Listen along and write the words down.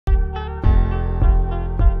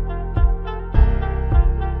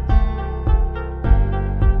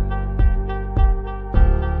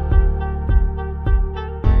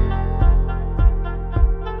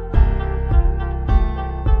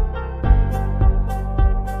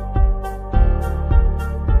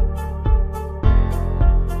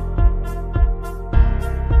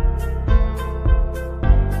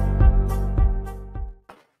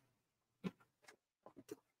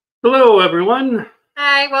Hello, everyone.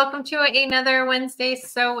 Hi, welcome to another Wednesday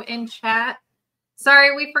Sew in Chat.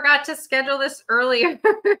 Sorry, we forgot to schedule this earlier,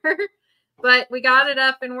 but we got it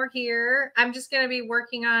up and we're here. I'm just going to be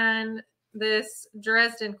working on this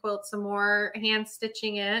Dresden quilt some more, hand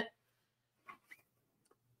stitching it.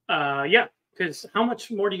 Yeah, because how much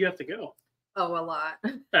more do you have to go? Oh, a lot.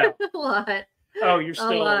 Oh. A lot. Oh, you're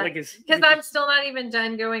still like it's because I'm still not even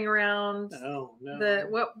done going around. Oh no.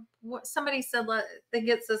 The what somebody said I think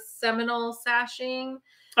it's a Seminole sashing.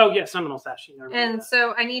 Oh yeah, Seminole sashing. And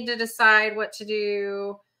so I need to decide what to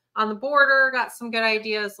do on the border. Got some good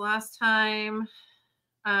ideas last time.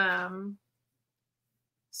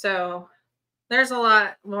 So there's a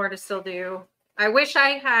lot more to still do. I wish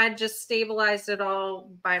I had just stabilized it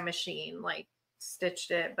all by machine, like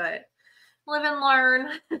stitched it, but live and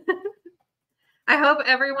learn. I hope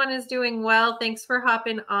everyone is doing well. Thanks for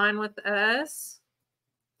hopping on with us.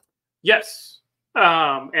 Yes.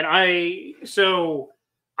 And I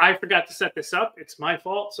forgot to set this up. It's my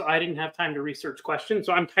fault. So I didn't have time to research questions.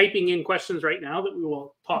 So I'm typing in questions right now that we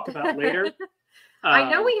will talk about later. I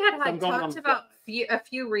know we had talked about a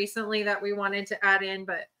few recently that we wanted to add in,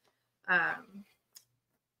 but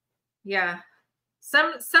yeah,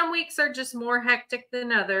 some weeks are just more hectic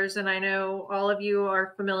than others. And I know all of you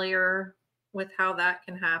are familiar with how that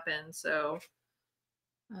can happen. So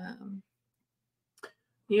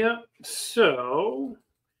yeah, so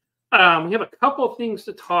we have a couple of things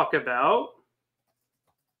to talk about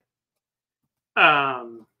that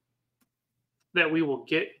we will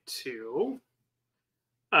get to.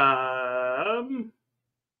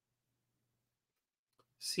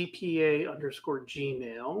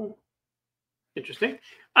 CPA_Gmail. Interesting.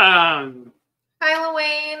 Hi,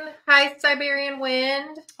 Luane. Hi, Siberian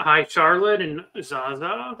Wind. Hi, Charlotte and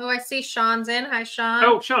Zaza. Oh, I see Sean's in. Hi, Sean.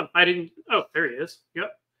 Oh, Sean. I didn't. Oh, there he is.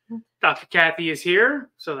 Yep. Dr. Kathy is here,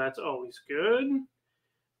 so that's always good.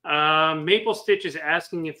 Maple Stitch is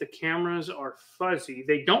asking if the cameras are fuzzy.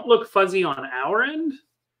 They don't look fuzzy on our end.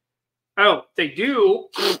 Oh, they do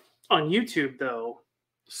on YouTube, though.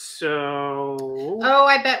 So... Oh,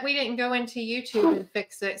 I bet we didn't go into YouTube and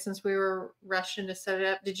fix it since we were rushing to set it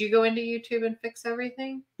up. Did you go into YouTube and fix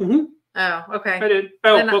everything? Mm-hmm. Oh, okay. I did.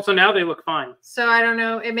 Oh, well, so now they look fine. So I don't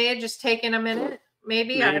know. It may have just taken a minute.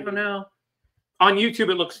 Maybe. I don't know. On YouTube,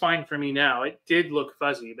 it looks fine for me now. It did look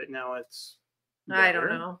fuzzy, but now it's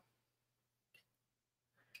better.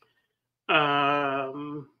 I don't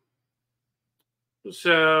know.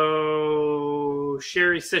 So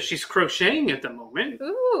Sherry says she's crocheting at the moment.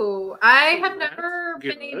 Ooh, I have never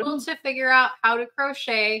been able to figure out how to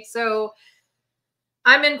crochet. So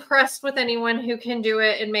I'm impressed with anyone who can do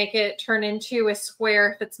it and make it turn into a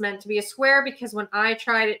square if it's meant to be a square, because when I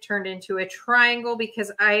tried, it turned into a triangle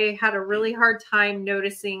because I had a really hard time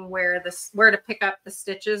noticing where to pick up the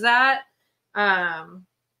stitches at.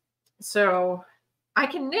 So I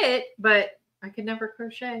can knit, but I could never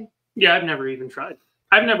crochet. Yeah, I've never even tried.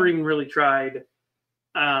 I've never even really tried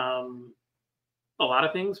a lot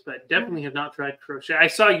of things, but definitely have not tried crochet. I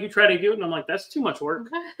saw you try to do it, and I'm like, that's too much work.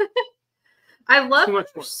 I love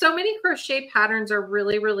so many crochet patterns are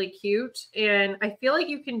really, really cute. And I feel like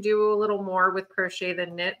you can do a little more with crochet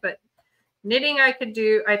than knit, but knitting I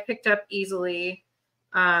picked up easily.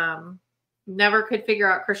 Never could figure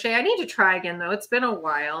out crochet. I need to try again, though. It's been a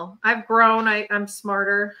while. I've grown. I'm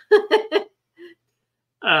smarter.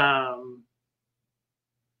 I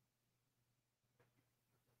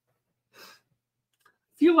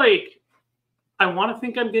feel like I want to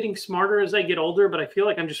think I'm getting smarter as I get older, but I feel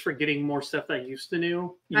like I'm just forgetting more stuff that I used to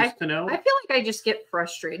know. I feel like I just get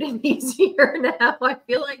frustrated easier now. I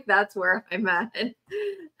feel like that's where I'm at.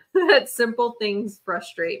 That simple things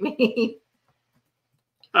frustrate me.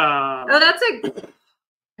 Have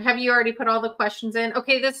you already put all the questions in?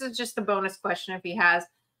 Okay, this is just a bonus question if he has.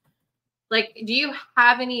 Like, do you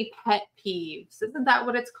have any pet peeves? Isn't that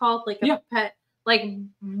what it's called? Like a pet, like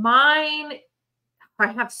mine,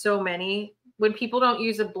 I have so many. When people don't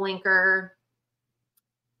use a blinker.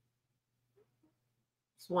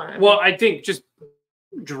 It's one. Well, I think just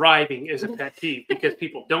driving is a pet peeve because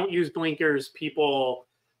people don't use blinkers. People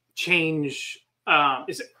change.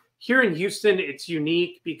 Here in Houston, it's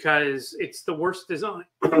unique because it's the worst design,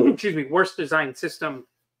 worst design system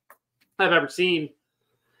I've ever seen,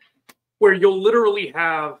 where you'll literally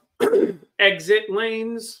have exit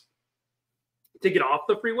lanes to get off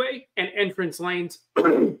the freeway and entrance lanes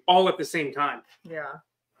all at the same time. Yeah.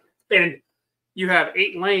 And you have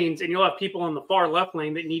 8 lanes and you'll have people in the far left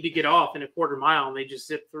lane that need to get off in a quarter mile and they just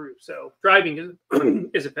zip through. So driving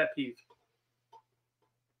is a pet peeve.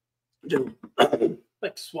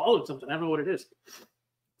 Like swallowed something. I don't know what it is. It's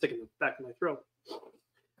like in the back of my throat.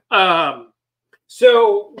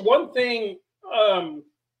 So one thing,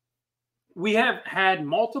 we have had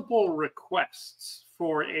multiple requests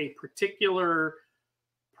for a particular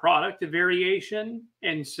product variation,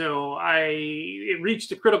 and so it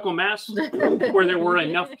reached a critical mass where there were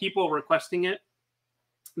enough people requesting it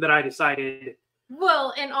that I decided.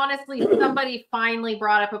 Well, and honestly, somebody finally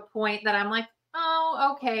brought up a point that I'm like,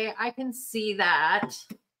 oh, okay, I can see that.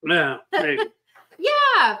 Yeah, maybe.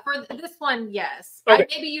 Yeah, for this one, yes. Okay.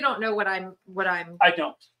 Maybe you don't know what I'm. I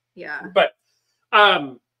don't. Yeah. But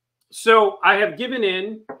so I have given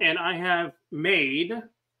in, and I have made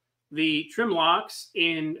the trim locks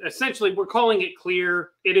in, essentially, we're calling it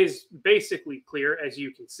clear. It is basically clear, as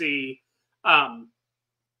you can see,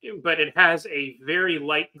 but it has a very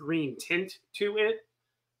light green tint to it,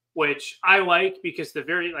 which I like because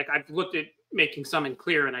I've looked at making some in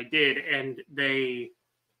clear, and I did, and they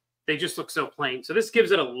just look so plain. So this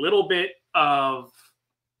gives it a little bit of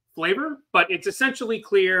flavor, but it's essentially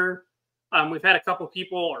clear. We've had a couple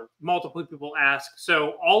people or multiple people ask.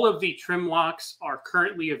 So all of the trim locks are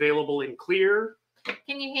currently available in clear.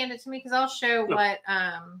 Can you hand it to me? Because I'll show what.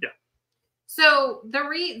 Yeah. So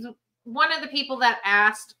one of the people that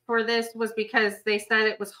asked for this was because they said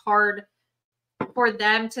it was hard for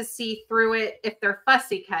them to see through it if they're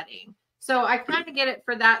fussy cutting. So I kind of get it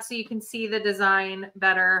for that, so you can see the design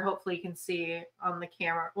better. Hopefully, you can see on the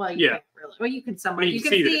camera. Well, you can't really. Well, you can somewhat. You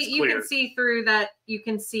can see through that. You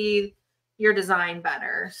can see your design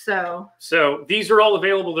better. So these are all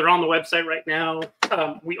available. They're on the website right now.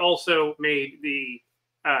 We also made the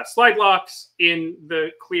slide locks in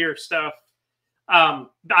the clear stuff. I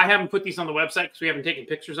haven't put these on the website because we haven't taken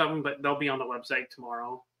pictures of them, but they'll be on the website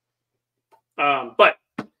tomorrow. But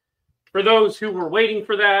for those who were waiting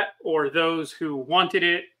for that, or those who wanted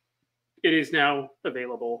it, it is now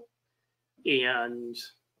available. And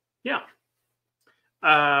yeah.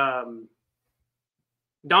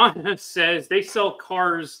 Donna says they sell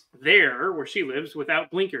cars there where she lives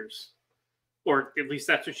without blinkers. Or at least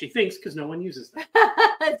that's what she thinks, because no one uses them.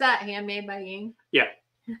 Is that handmade by Ying? Yeah.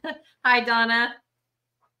 Hi, Donna.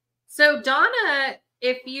 So Donna,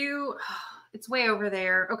 it's way over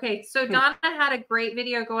there. Okay, so Donna had a great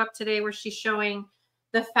video go up today where she's showing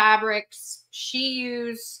the fabrics she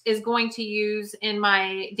is going to use in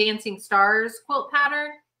my Dancing Stars quilt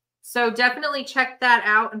pattern. So definitely check that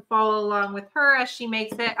out and follow along with her as she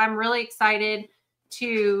makes it. I'm really excited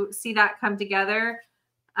to see that come together.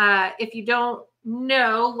 If you don't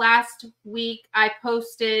know, last week I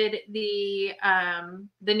posted the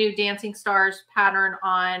new Dancing Stars pattern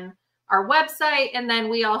on our website, and then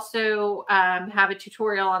we also have a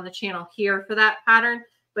tutorial on the channel here for that pattern.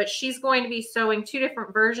 But she's going to be sewing 2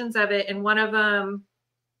 different versions of it, and one of them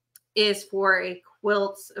is for a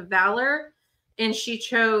Quilts of Valor, and she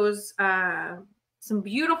chose some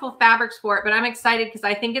beautiful fabrics for it. But I'm excited because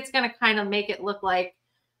I think it's going to kind of make it look like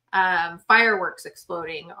fireworks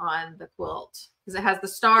exploding on the quilt, because it has the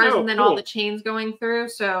stars and then all the chains going through.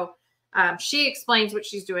 So she explains what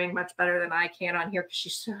she's doing much better than I can on here, because she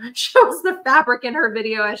shows the fabric in her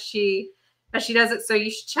video as she does it. So you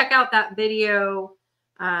should check out that video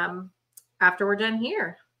after we're done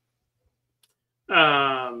here.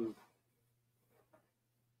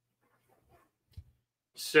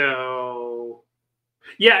 So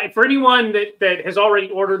yeah, for anyone that has already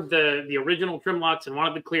ordered the original trim locks and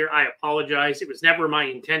wanted the clear, I apologize. It was never my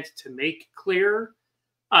intent to make clear.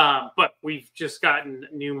 But we've just gotten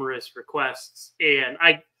numerous requests, and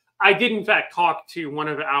I did in fact talk to one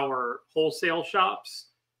of our wholesale shops,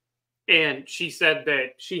 and she said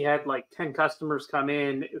that she had like 10 customers come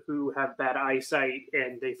in who have bad eyesight,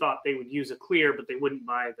 and they thought they would use a clear, but they wouldn't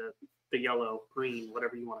buy the yellow, green,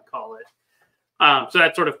 whatever you want to call it. So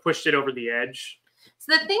that sort of pushed it over the edge.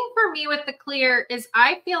 So the thing for me with the clear is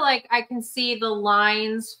I feel like I can see the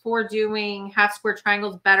lines for doing half square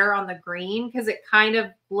triangles better on the green, because it kind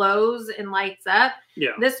of glows and lights up.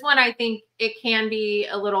 Yeah. This one, I think it can be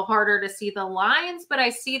a little harder to see the lines, but I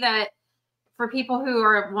see that for people who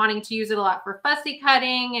are wanting to use it a lot for fussy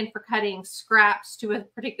cutting and for cutting scraps to a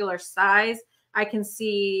particular size, I can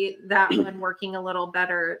see that one working a little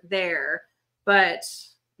better there. But,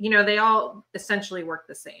 you know, they all essentially work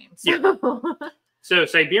the same. So. Yeah. So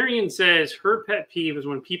Siberian says her pet peeve is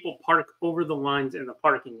when people park over the lines in the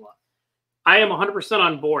parking lot. I am 100%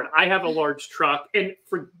 on board. I have a large truck, and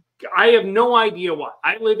I have no idea why.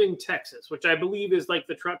 I live in Texas, which I believe is like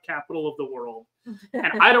the truck capital of the world.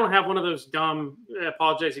 And I don't have one of those dumb, I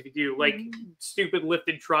apologize if you do, like stupid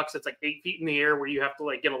lifted trucks that's like 8 feet in the air where you have to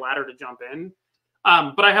like get a ladder to jump in.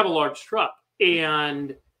 But I have a large truck,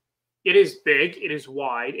 and it is big, it is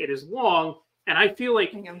wide, it is long. And I feel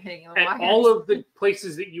like I'm hitting the at wires. all of the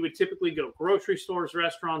places that you would typically go, grocery stores,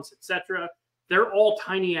 restaurants, etc., they're all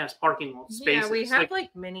tiny ass parking spaces. Yeah, we have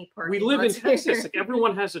like mini parking. We live in Texas. Here. Like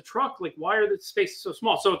everyone has a truck. Like, why are the spaces so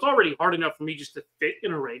small? So it's already hard enough for me just to fit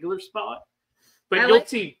in a regular spot. But you'll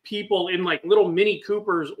see people in like little Mini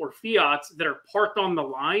Coopers or Fiats that are parked on the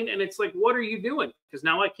line, and it's like, what are you doing? Because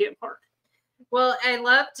now I can't park. Well, I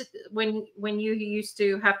loved when you used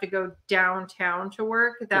to have to go downtown to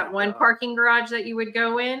work, that one parking garage that you would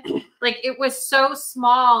go in. Like it was so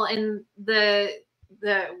small, and the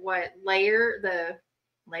layer,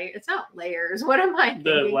 it's not layers. What am I thinking?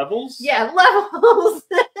 The levels? Yeah, levels.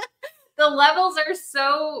 The levels are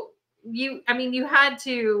so you had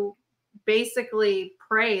to basically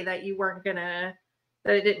pray that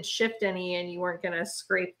that it didn't shift any and you weren't gonna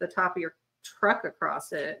scrape the top of your truck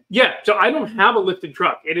across it. Yeah, so I don't have a lifted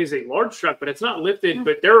truck. It is a large truck, but it's not lifted.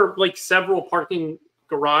 But there are like several parking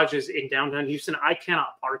garages in downtown Houston I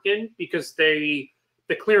cannot park in because the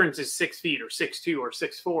clearance is 6 feet or 6'2" or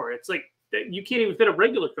 6'4". It's like you can't even fit a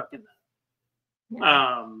regular truck in that.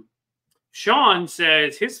 Yeah. Sean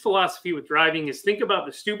says his philosophy with driving is think about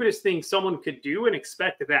the stupidest thing someone could do and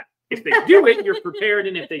expect that. If they do it, you're prepared,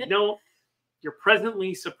 and if they don't, you're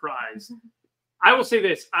pleasantly surprised. I will say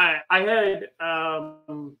this: I had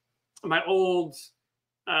my old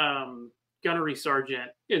gunnery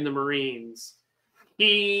sergeant in the Marines.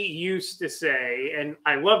 He used to say, and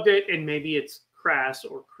I loved it, and maybe it's crass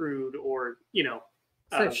or crude or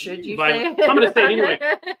so should you violent. say? I'm going to say it anyway.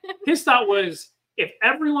 His thought was, if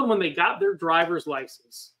everyone, when they got their driver's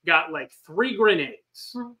license, got like 3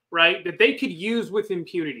 grenades, right, that they could use with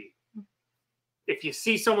impunity. If you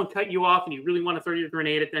see someone cut you off and you really want to throw your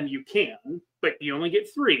grenade at them, you can, but you only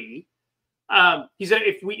get 3. He said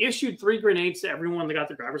if we issued 3 grenades to everyone that got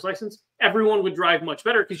their driver's license, everyone would drive much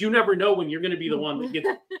better because you never know when you're going to be the one that gets,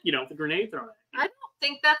 the grenade thrown at you. I don't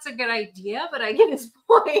think that's a good idea, but I get his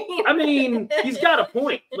point. I mean, he's got a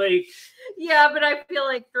point. Like, yeah, but I feel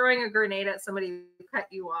like throwing a grenade at somebody who cut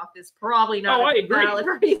you off is probably not I agree. valid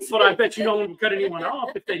reason. But I bet you no one would cut anyone off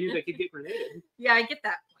if they knew they could get grenaded. Yeah, I get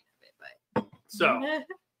that point of it, but so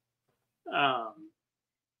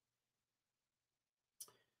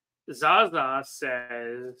Zaza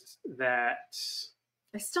says that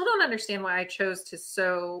I still don't understand why I chose to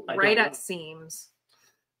sew right at seams.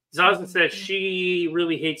 Zaza says she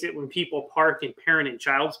really hates it when people park in parent and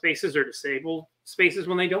child spaces or disabled spaces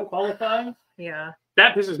when they don't qualify. Yeah.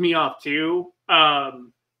 That pisses me off too.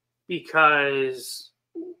 Because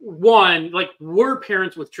one, like we're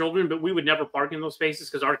parents with children, but we would never park in those spaces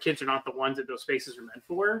because our kids are not the ones that those spaces are meant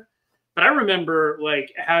for. But I remember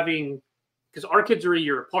like having, because our kids are a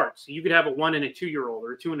year apart. So you could have a 1 and a 2-year-old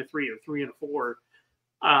or a 2 and a 3 or 3 and a 4.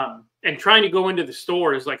 And trying to go into the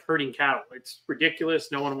store is like herding cattle. It's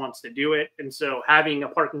ridiculous. No one wants to do it. And so having a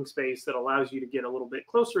parking space that allows you to get a little bit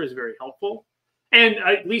closer is very helpful. And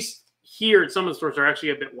at least here, some of the stores are actually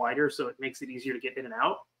a bit wider, so it makes it easier to get in and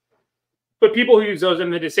out. But people who use those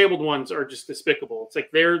and the disabled ones are just despicable. It's like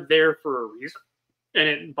they're there for a reason. And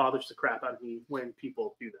it bothers the crap out of me when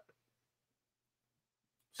people do that.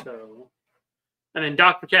 So, and then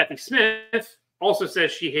Dr. Kathy Smith also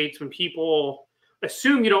says she hates when people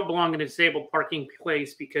assume you don't belong in a disabled parking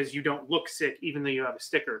place because you don't look sick, even though you have a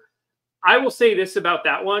sticker. I will say this about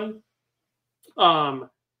that one.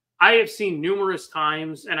 I have seen numerous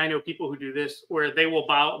times, and I know people who do this, where they will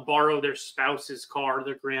borrow their spouse's car,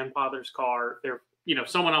 their grandfather's car, their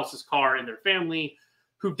someone else's car in their family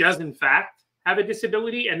who does in fact have a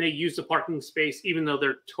disability, and they use the parking space even though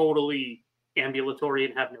they're totally ambulatory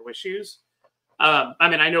and have no issues. I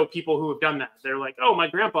mean, I know people who have done that. They're like, oh, my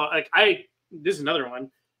grandpa, this is another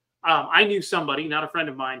one. I knew somebody, not a friend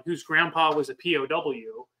of mine, whose grandpa was a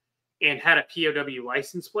POW and had a POW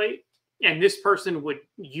license plate. And this person would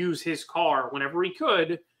use his car whenever he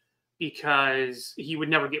could because he would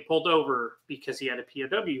never get pulled over because he had a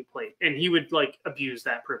POW plate. And he would like abuse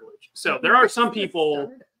that privilege. So there are some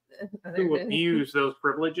people who abuse those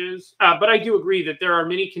privileges. But I do agree that there are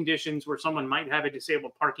many conditions where someone might have a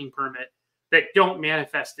disabled parking permit that don't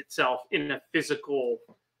manifest itself in a physical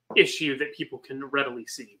issue that people can readily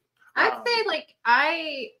see. I'd say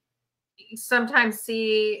I sometimes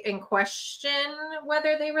see and question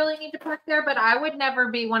whether they really need to park there, but I would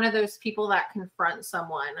never be one of those people that confront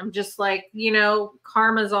someone. I'm just like,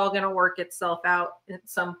 karma's all going to work itself out at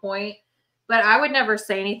some point, but I would never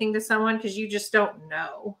say anything to someone because you just don't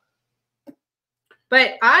know.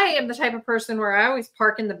 But I am the type of person where I always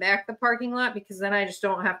park in the back of the parking lot because then I just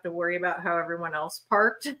don't have to worry about how everyone else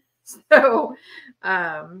parked. So,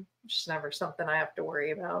 just never something I have to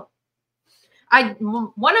worry about.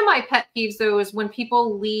 One of my pet peeves though is when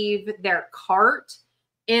people leave their cart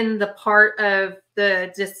in the part of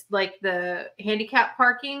the the handicap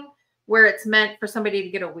parking where it's meant for somebody to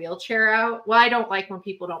get a wheelchair out. Well, I don't like when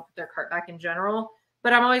people don't put their cart back in general,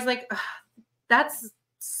 but I'm always like, that's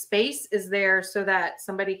space is there so that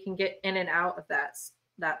somebody can get in and out of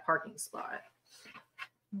that parking spot.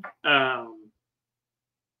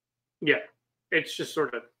 Yeah, it's just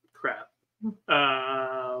sort of crap.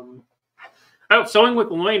 Oh, Sewing with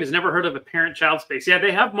Lorraine has never heard of a parent-child space. Yeah,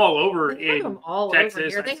 they have them all over in Texas. Over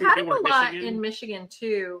here. They had them a lot in Michigan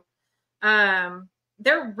too.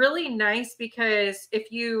 They're really nice because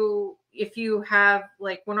if you have,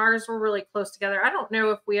 like, when ours were really close together, I don't know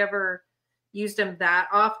if we ever used them that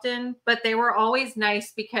often, but they were always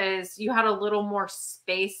nice because you had a little more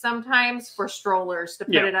space sometimes for strollers to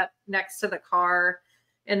put it up next to the car,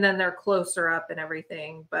 and then they're closer up and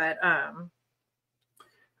everything. But I've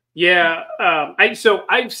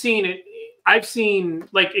seen it. I've seen,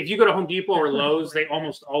 like, if you go to Home Depot or Lowe's, they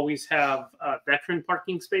almost always have veteran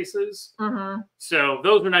parking spaces. So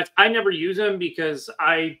those are nice. I never use them because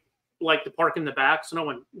I like to park in the back so no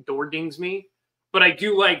one door dings me. But I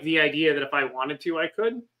do like the idea that if I wanted to, I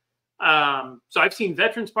could. So I've seen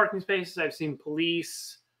veterans parking spaces. I've seen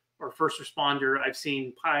police or first responder. I've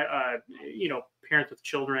seen, parents with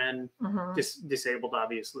children, disabled,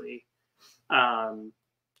 obviously. I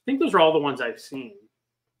think those are all the ones I've seen.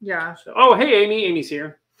 Yeah. So, oh, hey, Amy. Amy's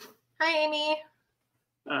here. Hi, Amy.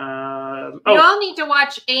 You all need to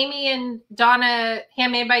watch Amy and Donna,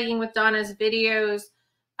 Handmade by Ying with Donna's videos,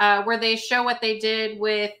 where they show what they did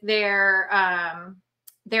with their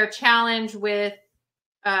challenge with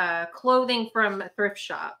clothing from a thrift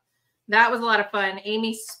shop. That was a lot of fun.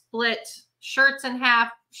 Amy split shirts in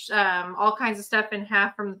half, all kinds of stuff in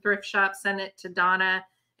half from the thrift shop, sent it to Donna,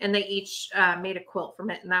 and they each made a quilt from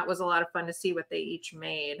it. And that was a lot of fun to see what they each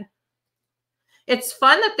made. It's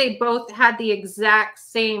fun that they both had the exact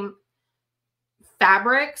same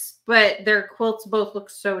fabrics, but their quilts both look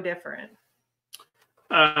so different.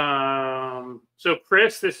 So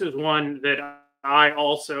Chris, this is one that I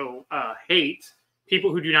also hate.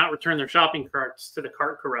 People who do not return their shopping carts to the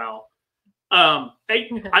cart corral.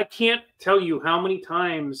 I can't tell you how many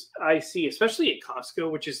times I see, especially at Costco,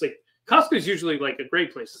 which is like, Costco is usually like a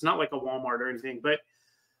great place. It's not like a Walmart or anything, but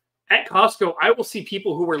at Costco, I will see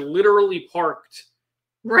people who are literally parked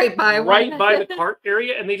right by the cart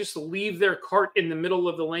area, and they just leave their cart in the middle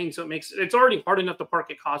of the lane. So it's already hard enough to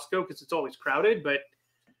park at Costco because it's always crowded, but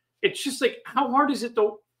it's just like, how hard is it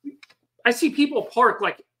though? I see people park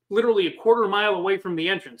like literally a quarter mile away from the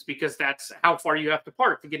entrance because that's how far you have to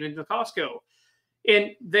park to get into Costco.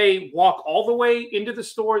 And they walk all the way into the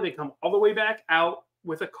store. They come all the way back out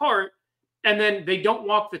with a cart, and then they don't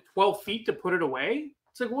walk the 12 feet to put it away.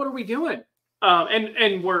 It's like, what are we doing?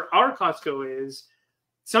 And where our Costco is,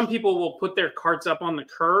 some people will put their carts up on the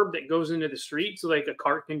curb that goes into the street, so like a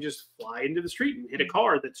cart can just fly into the street and hit a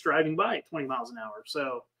car that's driving by at 20 miles an hour.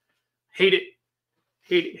 So hate it.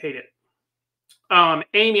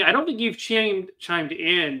 Amy, I don't think you've chimed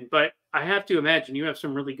in, but I have to imagine you have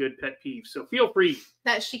some really good pet peeves. So feel free.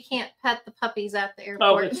 That she can't pet the puppies at the airport.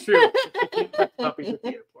 Oh, it's true. She can't pet the puppies at the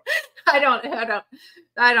airport.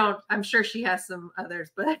 I don't. I'm sure she has some others,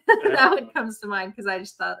 but that one comes to mind because I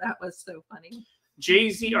just thought that was so funny.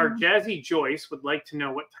 Jazzy Joyce would like to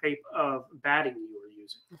know what type of batting you were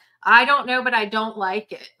using. I don't know, but I don't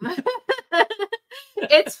like it.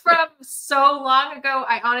 It's from so long ago.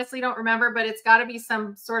 I honestly don't remember, but it's got to be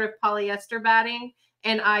some sort of polyester batting,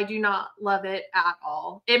 and I do not love it at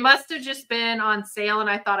all. It must have just been on sale, and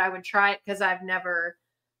I thought I would try it because I've never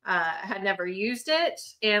had never used it,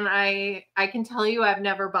 and I can tell you I've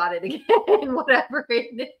never bought it again, whatever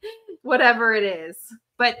it is.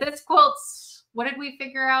 But this quilt's, what did we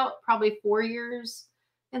figure out? Probably 4 years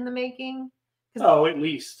in the making. Oh, at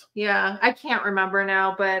least. Yeah, I can't remember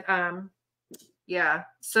now, but yeah.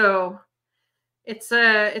 So it's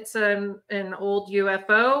an old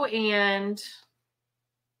UFO, and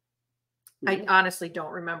I honestly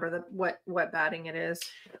don't remember what batting it is.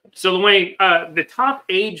 So Lorraine, the top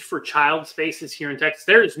age for child spaces here in Texas,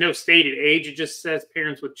 there is no stated age. It just says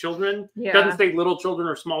parents with children. Yeah. It doesn't say little children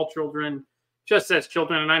or small children. Just says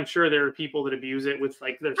children, and I'm sure there are people that abuse it with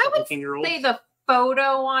like their 17-year-olds. I would say the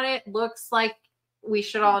photo on it looks like we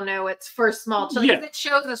should all know it's for small children. Yeah. It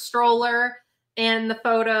shows a stroller in the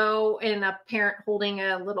photo and a parent holding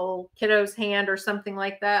a little kiddo's hand or something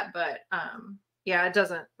like that, but yeah, it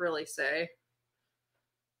doesn't really say.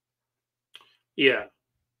 Yeah.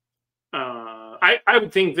 I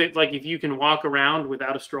would think that like if you can walk around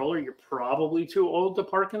without a stroller, you're probably too old to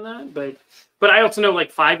park in that. But I also know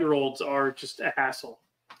like 5-year-olds are just a hassle.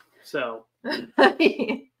 So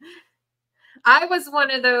I was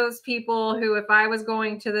one of those people who, if I was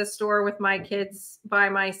going to the store with my kids by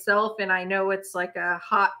myself, and I know it's like a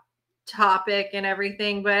hot topic and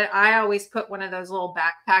everything, but I always put one of those little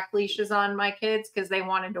backpack leashes on my kids because they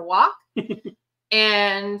wanted to walk.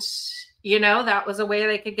 And, you know, that was a way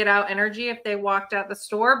they could get out energy if they walked out the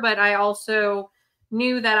store. But I also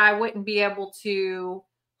knew that I wouldn't be able to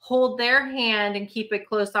hold their hand and keep a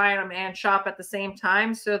close eye on them and shop at the same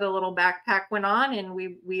time. So the little backpack went on, and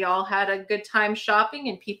we all had a good time shopping,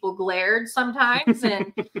 and people glared sometimes,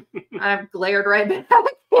 and I've glared right back.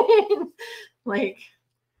 Like,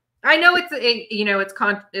 I know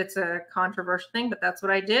it's a controversial thing, but that's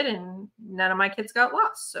what I did, and none of my kids got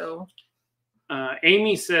lost. So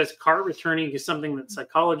Amy says cart returning is something that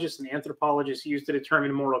psychologists and anthropologists use to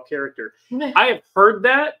determine moral character. I have heard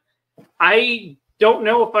that. I don't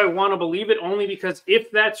know if I want to believe it, only because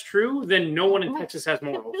if that's true, then no one in Texas has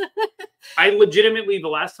morals. I legitimately, the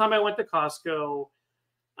last time I went to Costco,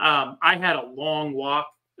 I had a long walk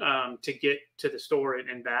to get to the store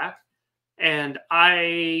and back. And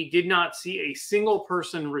I did not see a single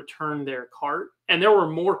person return their cart. And there were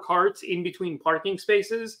more carts in between parking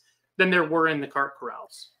spaces than there were in the cart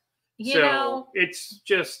corrals. So it's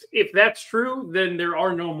just, if that's true, then there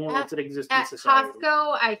are no morals that exist in society. At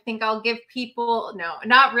Costco, I think I'll give people, no,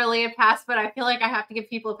 not really a pass, but I feel like I have to give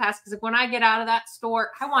people a pass because when I get out of that store,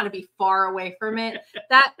 I want to be far away from it.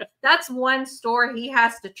 That's one store he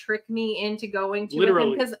has to trick me into going to,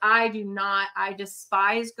 literally, because I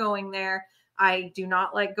despise going there. I do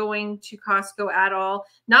not like going to Costco at all.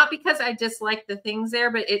 Not because I dislike the things there,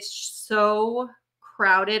 but it's so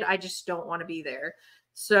crowded. I just don't want to be there.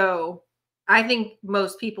 So I think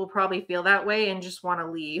most people probably feel that way and just want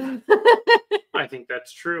to leave. I think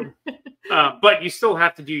that's true. But you still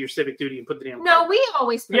have to do your civic duty and put the damn. No, we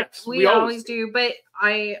always do. Yes, we always do. But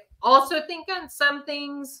I also think on some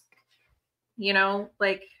things, you know,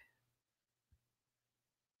 like,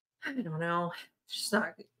 I don't know, just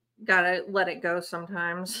not gotta let it go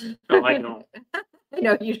sometimes. No, I don't. I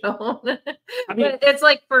know you don't. I mean, but it's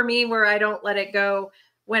like for me where I don't let it go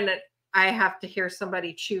when I have to hear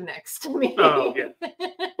somebody chew next to me. Oh, yeah.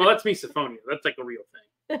 Well, that's misophonia. That's like a real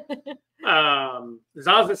thing.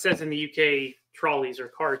 Zaza says in the UK, trolleys or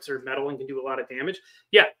carts are metal and can do a lot of damage.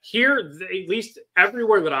 Yeah, here, at least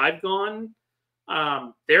everywhere that I've gone,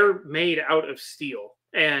 they're made out of steel.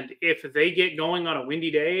 And if they get going on a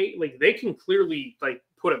windy day, like they can clearly like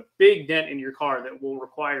put a big dent in your car that will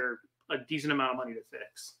require a decent amount of money to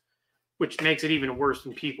fix, which makes it even worse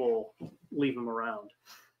when people leave them around.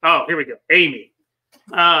 Oh, here we go. Amy.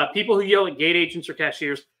 People who yell at gate agents or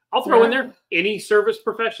cashiers. I'll throw in there any service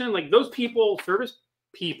profession. Like those people, service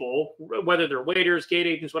people, whether they're waiters, gate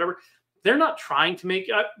agents, whatever, they're not trying to make,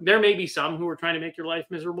 there may be some who are trying to make your life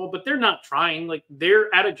miserable, but they're not trying. Like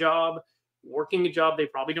they're at a job, working a job they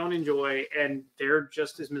probably don't enjoy, and they're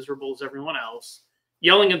just as miserable as everyone else.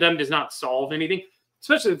 Yelling at them does not solve anything.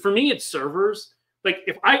 Especially for me, it's servers. Like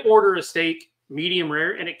if I order a steak medium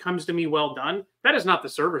rare and it comes to me well done, that is not the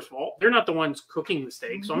server's fault. They're not the ones cooking the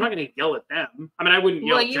steak, so I'm not going to yell at them. I mean, I wouldn't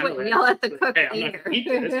yell. Well, you wouldn't yell at the cook either. I'm not gonna eat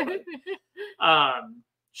this, but,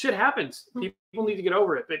 shit happens. People need to get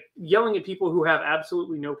over it. But yelling at people who have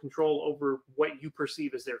absolutely no control over what you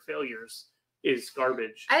perceive as their failures is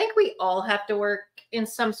garbage. I think we all have to work in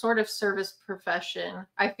some sort of service profession.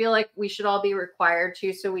 I feel like we should all be required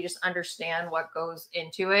to, so we just understand what goes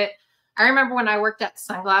into it. I remember when I worked at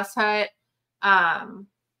Sunglass Hut,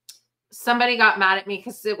 somebody got mad at me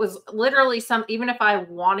because it was literally even if I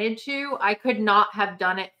wanted to, I could not have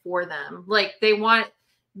done it for them. Like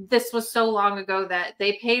this was so long ago that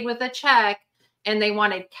they paid with a check and they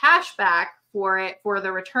wanted cash back for it, for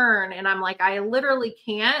the return. And I'm like, I literally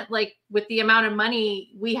can't, like with the amount of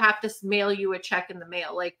money, we have to mail you a check in the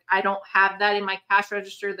mail. Like I don't have that in my cash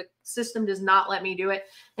register. The system does not let me do it.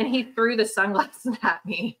 And he threw the sunglasses at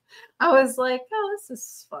me. I was like, oh, this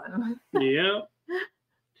is fun. Yeah.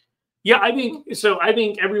 Yeah, I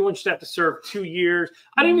think everyone should have to serve 2 years.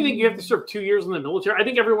 I don't even think you have to serve 2 years in the military. I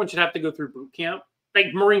think everyone should have to go through boot camp.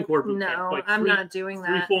 Like Marine Corps boot camp. No, like I'm not doing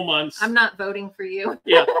that. 3 full months. I'm not voting for you.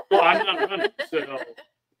 Yeah, well, I'm not running. So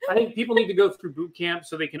I think people need to go through boot camp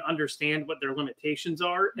so they can understand what their limitations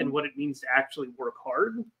are and what it means to actually work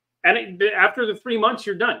hard. And after the 3 months,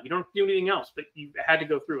 you're done. You don't have to do anything else, but you had to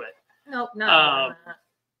go through it. Nope, no.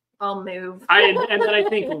 I'll move. And then I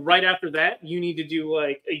think right after that, you need to do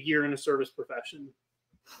like a year in a service profession.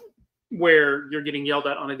 where you're getting yelled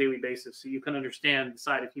at on a daily basis, so you can understand the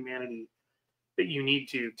side of humanity that you need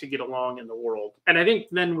to get along in the world. And I think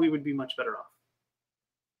then we would be much better off.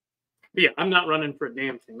 But yeah, I'm not running for a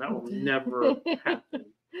damn thing. That will never happen.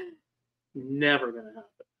 Never gonna happen.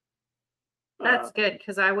 That's good,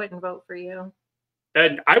 because I wouldn't vote for you.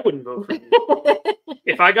 And I wouldn't vote for you.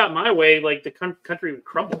 If I got my way, like, the country would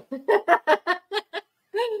crumble.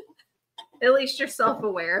 At least you're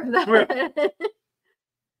self-aware of that.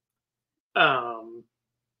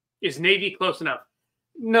 Is Navy close enough?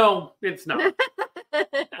 No, it's not.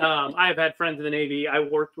 I've had friends in the Navy. I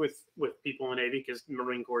worked with people in the Navy because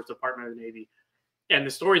Marine Corps is a department of the Navy. And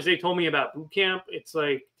the stories they told me about boot camp, it's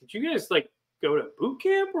like, did you guys like go to boot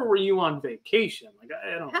camp or were you on vacation? Like,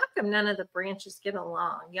 I don't. How come none of the branches get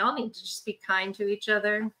along? Y'all need to just be kind to each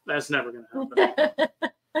other. That's never gonna happen.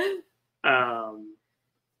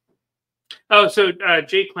 Oh, so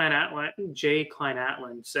Jay Klein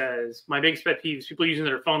Atlan says, my biggest pet peeve is people using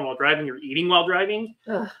their phone while driving or eating while driving.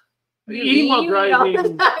 Eating while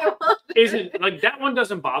driving isn't, like, that one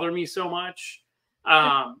doesn't bother me so much.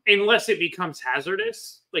 Unless it becomes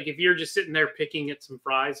hazardous. Like, if you're just sitting there picking at some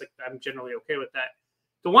fries, like, I'm generally okay with that.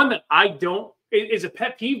 The one that I don't is a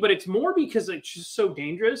pet peeve, but it's more because it's just so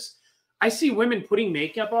dangerous. I see women putting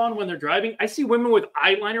makeup on when they're driving. I see women with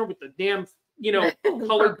eyeliner with the damn, you know,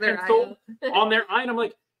 colored pencil on their eye. And I'm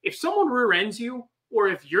like, if someone rear ends you, or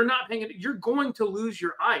if you're not paying it, you're going to lose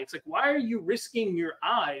your eye. It's like, why are you risking your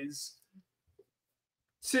eyes?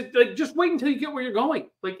 So, like, just wait until you get where you're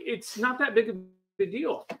going. Like, it's not that big of a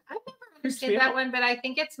deal. I've never understood that one, but I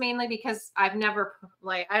think it's mainly because I've never,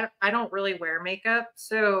 like, I don't really wear makeup,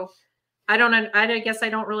 so I guess I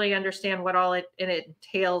don't really understand what all it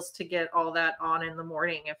entails to get all that on in the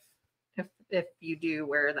morning if you do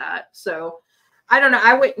wear that. So I don't know.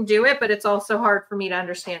 I wouldn't do it, but it's also hard for me to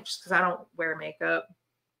understand just because I don't wear makeup.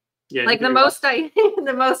 Yeah, like the most I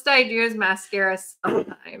do is mascara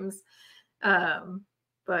sometimes.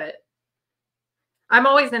 But I'm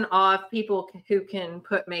always in awe of people who can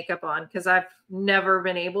put makeup on because I've never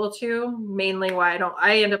been able to. Mainly why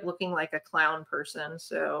I end up looking like a clown person.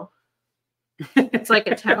 So it's like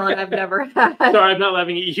a talent I've never had. Sorry, I'm not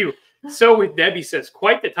laughing at you. So with Debbie says,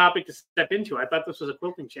 quite the topic to step into. I thought this was a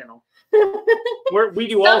quilting channel. We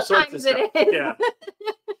do all sorts of stuff. Yeah.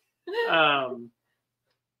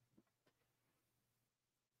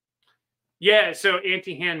 Yeah, so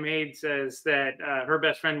Auntie Handmade says that her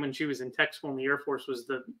best friend when she was in tech school in the Air Force was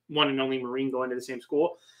the one and only Marine going to the same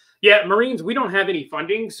school. Yeah, Marines, we don't have any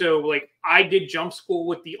funding. So, like, I did jump school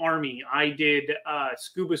with the Army. I did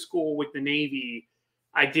scuba school with the Navy.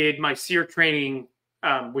 I did my SEER training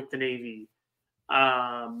with the Navy.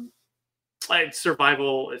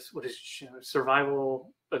 Survival,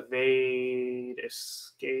 evade,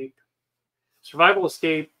 escape. Survival,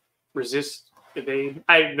 escape, resist, evade.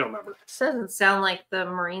 I don't remember. This doesn't sound like the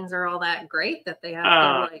Marines are all that great that they have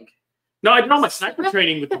to, like. No, I did all my sniper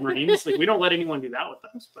training with the Marines. Like, we don't let anyone do that with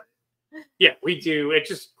us, but yeah, we do. It's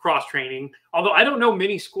just cross training. Although I don't know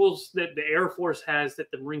many schools that the Air Force has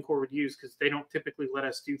that the Marine Corps would use because they don't typically let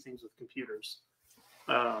us do things with computers.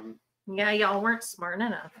 Yeah, y'all weren't smart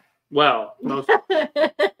enough. Well, most.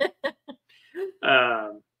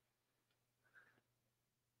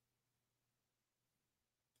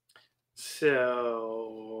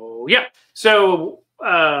 So yeah, so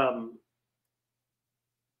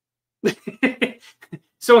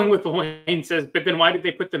Sewing with Wayne says, but then why did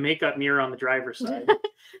they put the makeup mirror on the driver's side?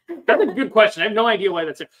 That's a good question. I have no idea why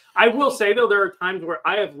that's there. I will say, though, there are times where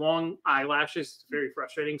I have long eyelashes. It's very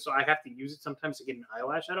frustrating. So I have to use it sometimes to get an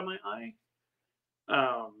eyelash out of my eye.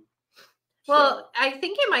 Well, I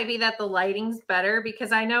think it might be that the lighting's better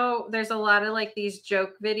because I know there's a lot of like these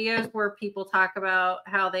joke videos where people talk about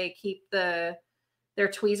how they keep their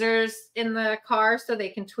tweezers in the car so they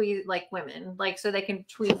can tweeze, like women, like so they can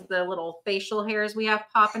tweeze the little facial hairs we have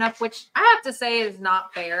popping up, which I have to say is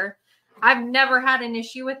not fair. I've never had an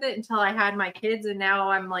issue with it until I had my kids, and now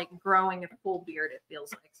I'm like growing a full beard, it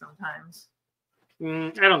feels like sometimes. I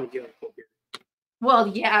don't think you have a full beard. Well,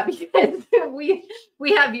 yeah, because we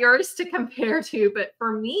have yours to compare to, but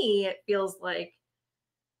for me, it feels like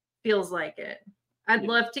it. I'd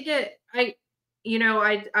love to get I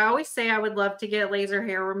always say I would love to get laser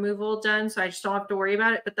hair removal done, so I just don't have to worry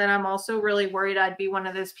about it. But then I'm also really worried I'd be one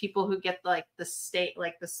of those people who get like the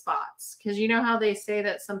spots, because you know how they say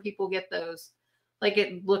that some people get those, like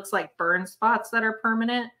it looks like burn spots that are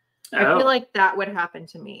permanent. Oh. I feel like that would happen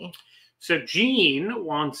to me. So Jean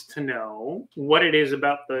wants to know what it is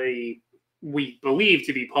about the we believe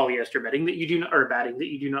to be polyester bedding that you do not, or batting that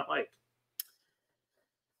you do not like.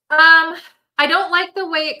 I don't like the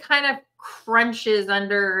way it kind of crunches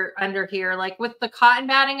under here. Like with the cotton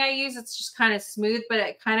batting I use, it's just kind of smooth, but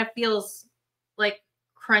it kind of feels like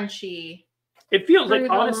crunchy. It feels like,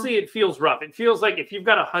 honestly, it feels rough. It feels like if you've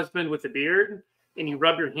got a husband with a beard and you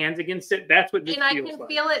rub your hands against it, that's what this feels like. And I can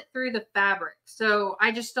feel it through the fabric. So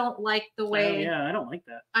I just don't like the way. Oh, yeah, I don't like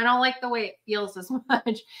that. I don't like the way it feels as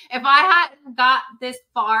much. If I hadn't got this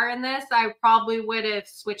far in this, I probably would have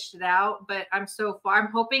switched it out. But I'm so far.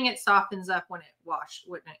 I'm hoping it softens up when it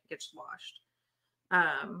gets washed.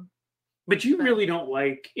 But you really don't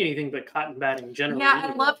like anything but cotton batting generally. Yeah,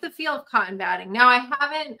 I love the feel of cotton batting. Now I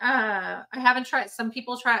haven't tried. Some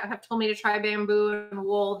people have told me to try bamboo and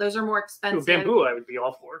wool. Those are more expensive. Bamboo, I would be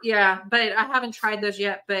all for. Yeah, but I haven't tried those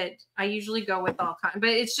yet. But I usually go with all cotton.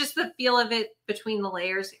 But it's just the feel of it between the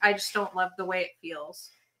layers. I just don't love the way it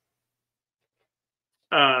feels.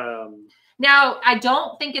 Now, I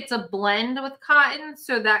don't think it's a blend with cotton,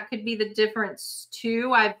 so that could be the difference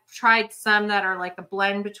too. I've tried some that are like a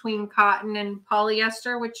blend between cotton and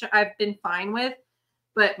polyester, which I've been fine with,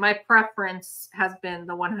 but my preference has been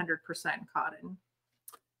the 100% cotton.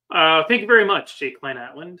 Thank you very much, Jake Klein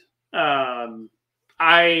Atland.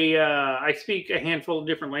 I speak a handful of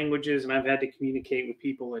different languages, and I've had to communicate with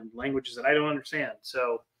people in languages that I don't understand.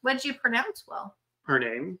 So, what did you pronounce well? Her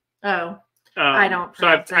name. Oh. I don't. So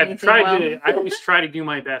I've tried to. I always try to do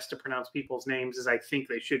my best to pronounce people's names as I think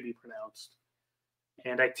they should be pronounced,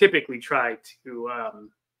 and I typically try to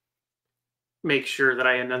make sure that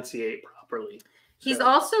I enunciate properly. He's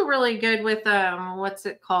also really good with what's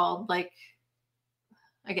it called? Like,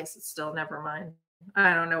 I guess it's still never mind.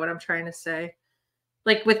 I don't know what I'm trying to say.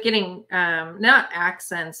 Like with getting not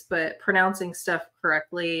accents, but pronouncing stuff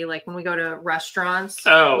correctly. Like when we go to restaurants.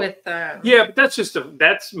 Oh, with yeah, but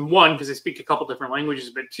that's one, because I speak a couple different languages.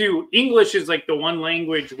 But two, English is like the one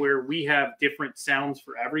language where we have different sounds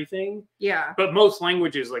for everything. Yeah. But most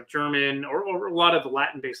languages, like German or a lot of the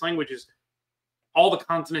Latin-based languages, all the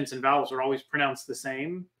consonants and vowels are always pronounced the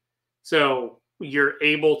same. So you're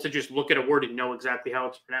able to just look at a word and know exactly how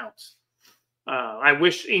it's pronounced. I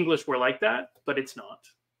wish English were like that, but it's not.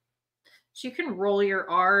 So you can roll your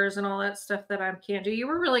R's and all that stuff that I can't do. You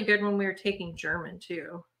were really good when we were taking German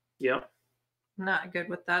too. Yep. I'm not good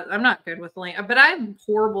with that. I'm not good with language, but I'm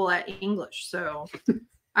horrible at English, so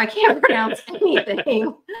I can't pronounce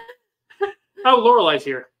anything. Oh, Lorelai's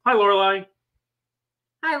here. Hi, Lorelai.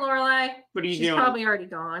 Hi, Lorelai. What are you doing? She's probably already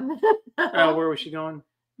gone. Oh, where was she going?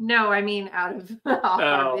 No, I mean out of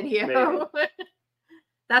our video.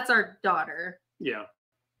 That's our daughter. Yeah.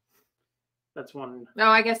 That's one. Oh,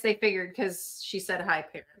 I guess they figured because she said hi,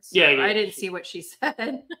 parents. So yeah, I didn't see what she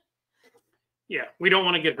said. Yeah, we don't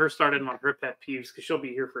want to get her started on her pet peeves because she'll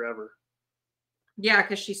be here forever. Yeah,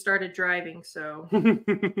 because she started driving, so.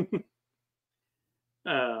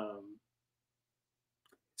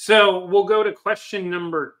 So we'll go to question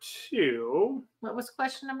number 2. What was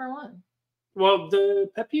question number 1? Well, the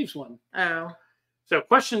pet peeves one. Oh. So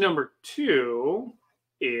question number 2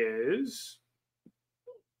 is,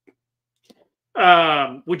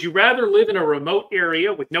 would you rather live in a remote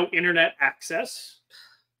area with no internet access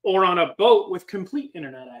or on a boat with complete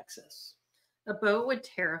internet access? A boat would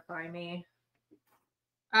terrify me.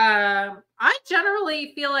 I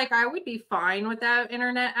generally feel like I would be fine without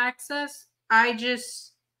internet access. I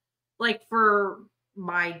just, like, for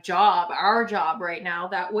my job, our job right now,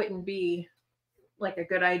 that wouldn't be like a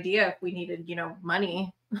good idea if we needed,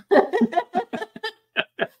 money.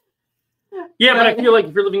 Yeah, but I feel like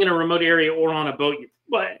if you're living in a remote area or on a boat,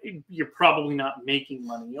 you're probably not making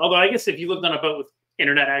money. Although I guess if you lived on a boat with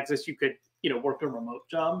internet access, you could, work a remote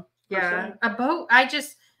job. Yeah, a boat. I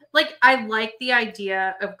like the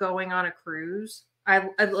idea of going on a cruise. I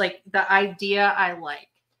like the idea.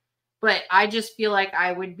 But I just feel like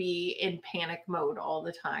I would be in panic mode all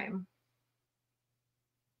the time.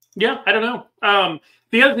 Yeah, I don't know.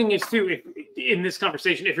 The other thing is, too, in this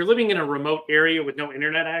conversation, if you're living in a remote area with no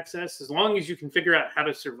internet access, as long as you can figure out how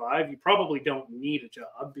to survive, you probably don't need a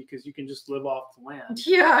job because you can just live off the land.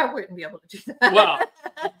 Yeah, I wouldn't be able to do that.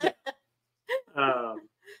 Well,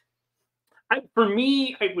 for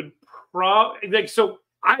me, I would probably, so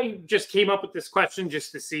I just came up with this question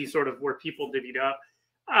just to see sort of where people divvied up.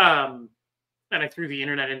 And I threw the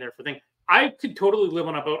internet in there for things. I could totally live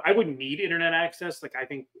on a boat. I wouldn't need internet access. Like, I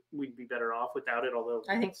think we'd be better off without it, although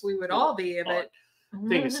I think we would all be a bit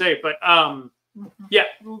thing to say. But yeah,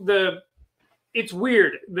 it's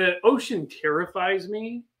weird. The ocean terrifies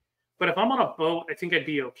me, but if I'm on a boat, I think I'd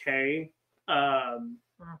be okay.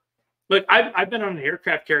 Like I've been on an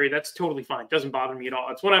aircraft carrier. That's totally fine. Doesn't bother me at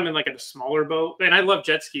all. It's when I'm in like a smaller boat, and I love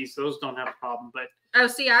jet skis. So those don't have a problem. But oh,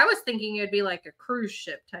 see, I was thinking it'd be like a cruise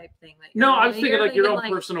ship type thing. That no, I was thinking like your own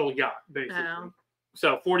personal yacht, basically. Oh.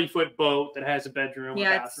 So 40-foot boat that has a bedroom, yeah, a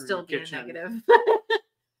bathroom, it's still a being kitchen. negative.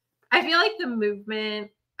 I feel like the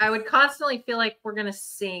movement. I would constantly feel like we're gonna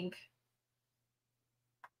sink.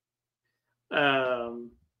 I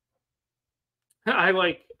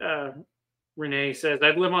like. Renee says,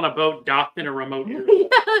 I'd live on a boat docked in a remote area. Yeah,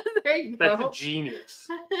 there you That's go. a genius.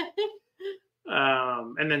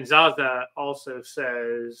 And then Zaza also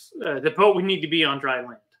says, the boat would need to be on dry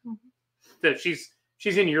land. So she's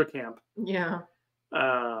in your camp. Yeah.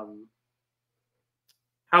 How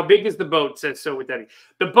big is the boat? Says so with Debbie.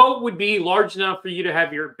 The boat would be large enough for you to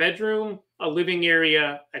have your bedroom, a living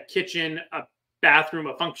area, a kitchen, a bathroom,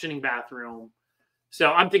 a functioning bathroom.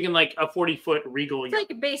 So I'm thinking like a 40-foot Regal yacht. It's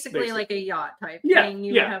like basically like a yacht type thing.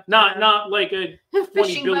 You yeah. Would have not like a 20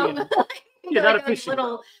 fishing billion. boat. Yeah, like not a fishing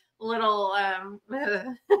little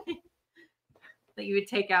that you would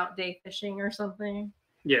take out day fishing or something.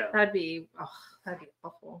 Yeah. That'd be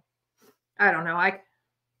awful. I don't know. I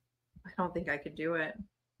don't think I could do it.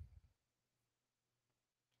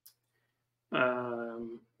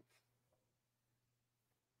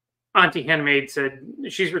 Auntie Handmaid said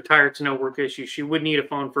she's retired to no work issue. She would need a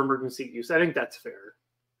phone for emergency use. I think that's fair.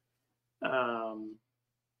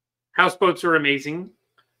 Houseboats are amazing.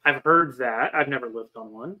 I've heard that. I've never lived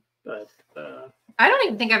on one, but I don't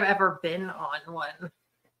even think I've ever been on one.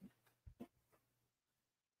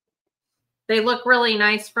 They look really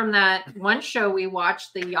nice from that one show we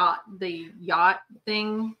watched, the yacht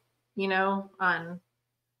thing, on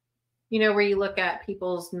where you look at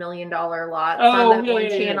people's $1 million lots on that one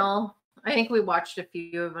channel. I think we watched a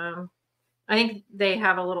few of them. I think they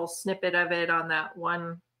have a little snippet of it on that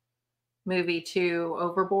one movie too,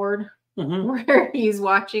 Overboard, where he's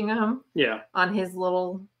watching them. Yeah. On his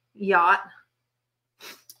little yacht.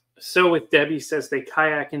 So with Debbie says they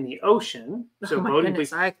kayak in the ocean. So oh my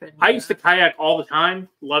goodness, I used to kayak all the time.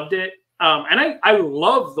 Loved it. And I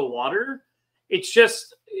love the water. It's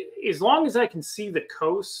just as long as I can see the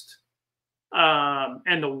coast.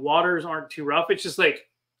 And the waters aren't too rough. It's just like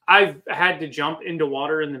I've had to jump into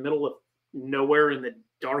water in the middle of nowhere in the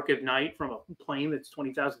dark of night from a plane that's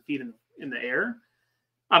 20,000 feet in the air.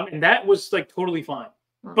 And that was like totally fine.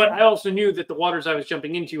 But I also knew that the waters I was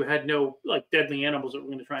jumping into had no like deadly animals that were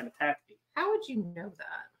going to try and attack me. How would you know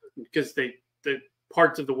that? Because the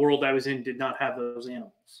parts of the world I was in did not have those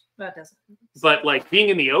animals. That doesn't. But like being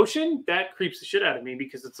in the ocean, that creeps the shit out of me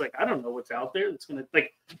because it's like I don't know what's out there that's going to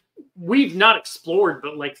like. We've not explored,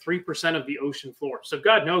 but like 3% of the ocean floor. So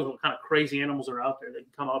God knows what kind of crazy animals are out there that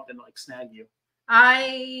can come up and like snag you.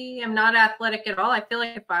 I am not athletic at all. I feel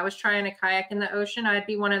like if I was trying to kayak in the ocean, I'd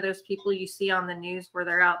be one of those people you see on the news where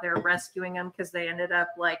they're out there rescuing them because they ended up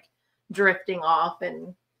like drifting off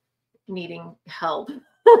and needing help.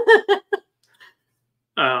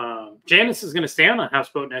 Janice is going to stay on a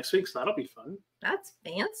houseboat next week, so that'll be fun. That's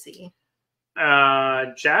fancy.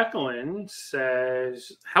 Jacqueline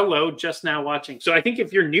says, hello, just now watching. So I think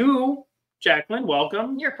if you're new, Jacqueline,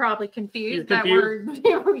 welcome. You're probably confused that we're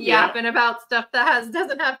yapping about stuff that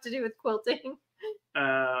doesn't have to do with quilting.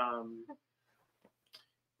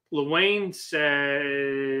 Luane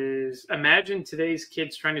says, imagine today's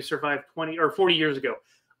kids trying to survive 20 or 40 years ago.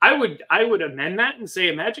 I would amend that and say,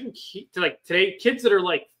 imagine like today, kids that are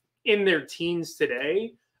like in their teens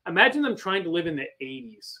today, imagine them trying to live in the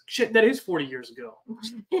 80s. Shit, that is 40 years ago.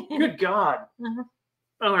 Good God.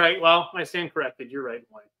 All right, well, I stand corrected. You're right,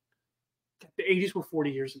 White. The 80s were 40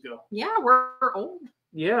 years ago. Yeah, we're old.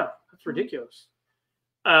 Yeah, that's ridiculous.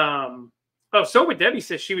 So what Debbie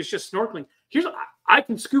says, she was just snorkeling. I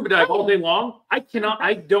can scuba dive all day long.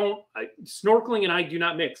 Snorkeling and I do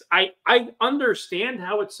not mix. I understand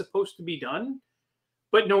how it's supposed to be done,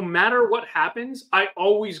 but no matter what happens, I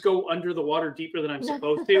always go under the water deeper than I'm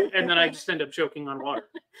supposed to, and then I just end up choking on water.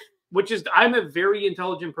 I'm a very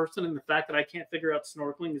intelligent person, and the fact that I can't figure out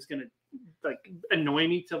snorkeling is going to like annoy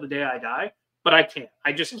me till the day I die. But I can't.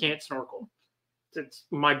 I just can't snorkel. It's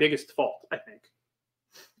my biggest fault, I think.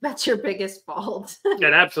 That's your biggest fault.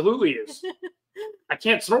 That absolutely is. I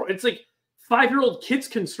can't snorkel. It's like 5-year-old kids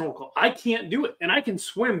can snorkel. I can't do it, and I can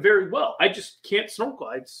swim very well. I just can't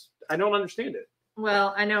snorkel. I don't understand it.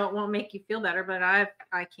 Well, I know it won't make you feel better, but I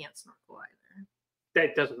can't snorkel either.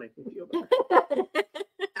 That doesn't make me feel better.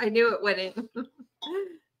 I knew it wouldn't.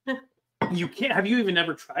 You can't. Have you even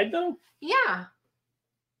ever tried though? Yeah.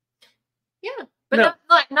 Yeah, but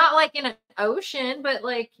not like in an ocean, but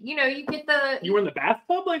like you get the. You were in the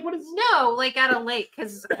bathtub, like what is? No, like at a lake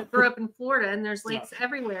because I grew up in Florida and there's lakes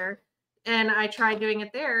everywhere. And I tried doing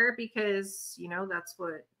it there because, you know, that's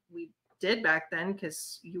what we did back then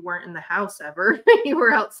because you weren't in the house ever. You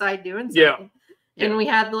were outside doing something. Yeah. And we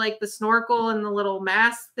had like the snorkel and the little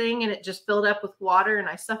mask thing, and it just filled up with water, and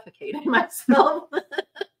I suffocated myself.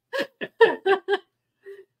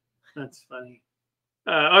 That's funny.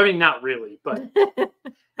 I mean, not really, but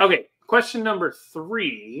okay. Question number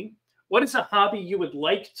 3. What is a hobby you would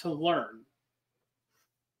like to learn?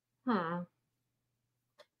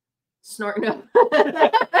 Snort. No.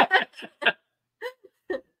 I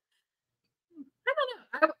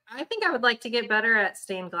don't know. I think I would like to get better at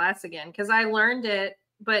stained glass again because I learned it,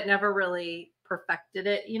 but never really perfected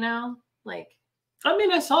it, you know? Like, I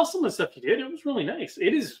mean, I saw some of the stuff you did. It was really nice.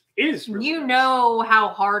 It is really you nice. know how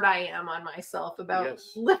hard I am on myself about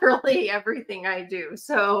literally everything I do.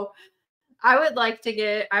 So I would like to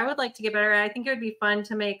get better. I think it would be fun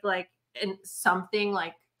to make like something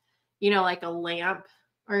like, you know, like a lamp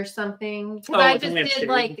or something. Oh, I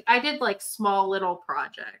did like small little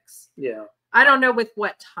projects. Yeah. I don't know with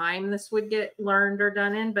what time this would get learned or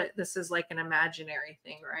done in, but this is like an imaginary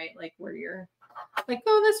thing, right? Like where you're like,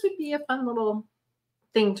 oh, this would be a fun little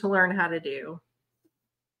thing to learn how to do.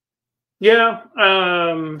 Yeah.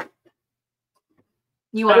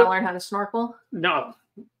 You want to learn how to snorkel? No,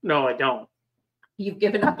 I don't. You've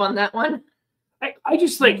given up on that one? I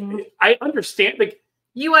just like, I understand, like,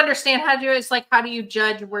 you understand how to do it. It's like, how do you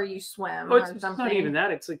judge where you swim? Oh, it's not even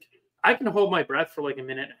that. It's like, I can hold my breath for like a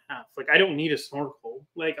minute and a half. Like, I don't need a snorkel.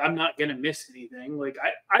 Like, I'm not going to miss anything. Like,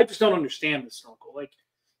 I just don't understand the snorkel. Like,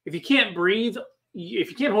 if you can't breathe, if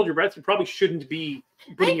you can't hold your breath, you probably shouldn't be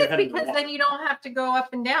putting your head in the water. Because then you don't have to go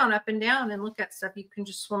up and down and look at stuff. You can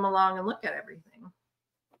just swim along and look at everything.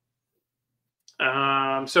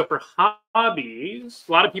 So for hobbies,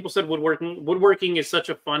 a lot of people said woodworking. Woodworking is such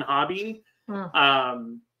a fun hobby. I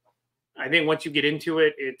think once you get into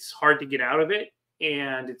it, it's hard to get out of it,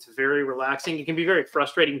 and it's very relaxing. It can be very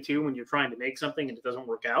frustrating too when you're trying to make something and it doesn't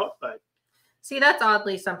work out. But see, that's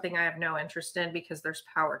oddly something I have no interest in because there's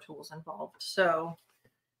power tools involved. So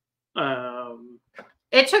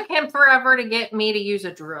it took him forever to get me to use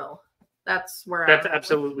a drill. That's where that's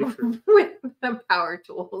absolutely true. With the power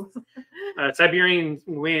tools. Siberian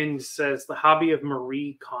Wind says the hobby of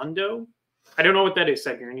Marie Kondo. I don't know what that is,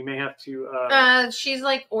 Siberian. You may have to. She's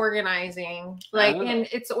like organizing, and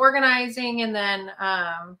it's organizing, and then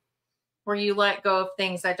where you let go of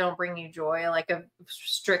things that don't bring you joy, like a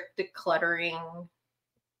strict decluttering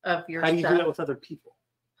of your. How do you do that with other people?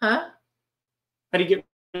 Huh? How do you get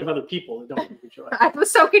rid of other people that don't bring you joy? I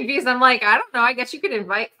was so confused. I'm like, I don't know. I guess you could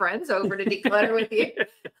invite friends over to declutter with you,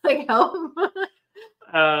 like help.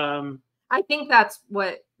 I think that's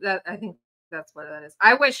what that is.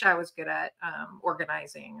 I wish I was good at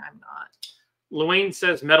organizing. I'm not. Luane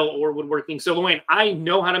says metal or woodworking. So Luane, I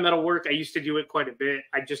know how to metalwork. I used to do it quite a bit.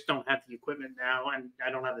 I just don't have the equipment now, and I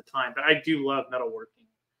don't have the time. But I do love metalworking,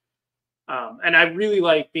 and I really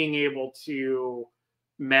like being able to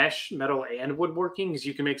mesh metal and woodworking because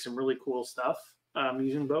you can make some really cool stuff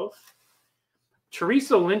using both.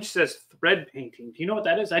 Teresa Lynch says thread painting. Do you know what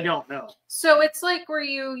that is? I don't know. So it's like where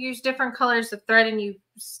you use different colors of thread and you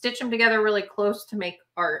stitch them together really close to make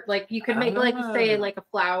art. Like you could make, like, say, like a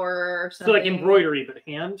flower or something. So like embroidery, but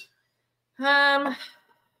hand? I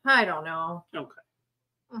don't know.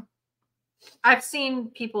 Okay. I've seen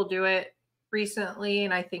people do it recently,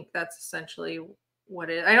 and I think that's essentially what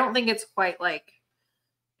it is. I don't think it's quite like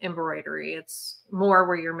embroidery. It's more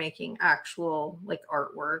where you're making actual like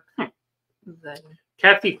artwork. Then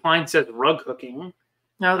Kathy Klein says rug hooking.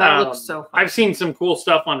 No, that looks so fun. I've seen some cool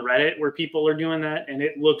stuff on Reddit where people are doing that, and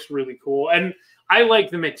it looks really cool. And I like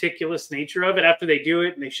the meticulous nature of it after they do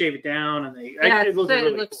it and they shave it down and it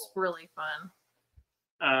looks really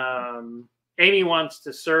fun. Amy wants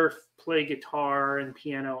to surf, play guitar and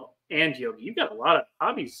piano and yoga. You've got a lot of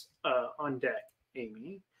hobbies on deck,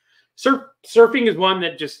 Amy. Surfing is one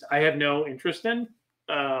that just I have no interest in.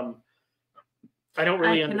 I don't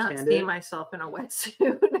really understand it. I cannot see myself in a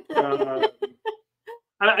wetsuit.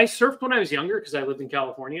 I surfed when I was younger because I lived in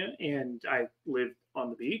California and I lived on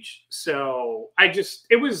the beach. So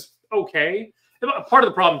it was okay. Part of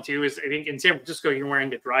the problem too is I think in San Francisco you're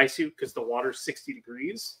wearing a dry suit because the water's 60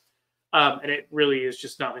 degrees. And it really is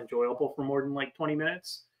just not enjoyable for more than like 20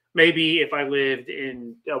 minutes. Maybe if I lived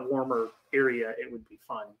in a warmer area, it would be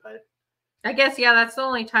fun. But I guess, yeah, that's the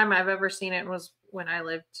only time I've ever seen it was when I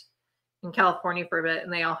lived in California for a bit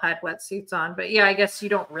and they all had wetsuits on. But yeah, I guess you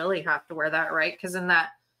don't really have to wear that, right? Because in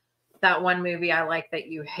that one movie I like that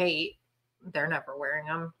you hate, they're never wearing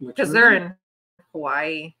them because they're in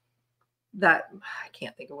Hawaii. That I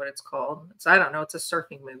can't think of what it's called. I don't know. It's a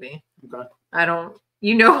surfing movie. Okay. I don't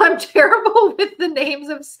You know I'm terrible with the names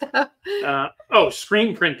of stuff. Oh,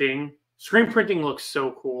 screen printing. Screen printing looks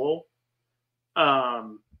so cool.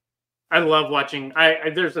 I love watching.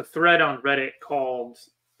 There's a thread on Reddit called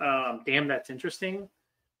 "Damn, That's Interesting,"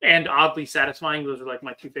 and "Oddly Satisfying." Those are like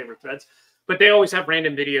my two favorite threads. But they always have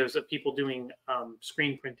random videos of people doing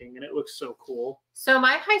screen printing, and it looks so cool. So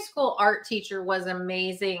my high school art teacher was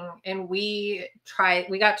amazing, and we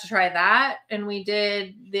got to try that, and we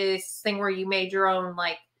did this thing where you made your own,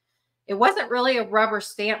 like, it wasn't really a rubber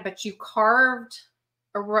stamp, but you carved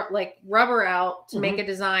like rubber out to make a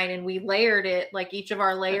design, and we layered it, like each of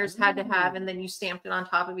our layers had to have, and then you stamped it on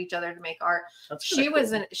top of each other to make art. She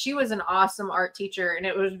was an awesome art teacher, and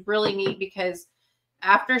it was really neat because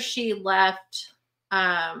after she left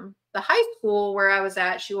the high school where I was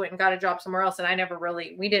at, she went and got a job somewhere else,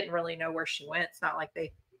 and we didn't really know where she went. It's not like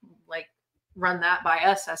they like run that by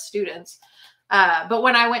us as students. But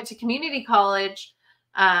when I went to community college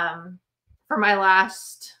for my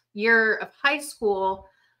last year of high school,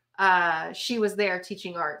 she was there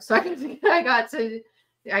teaching art. So I got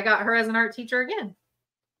her as an art teacher again.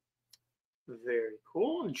 Very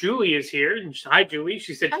cool. Julie is here. Hi, Julie.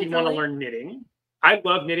 She said she'd want to learn knitting. I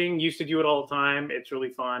love knitting. Used to do it all the time. It's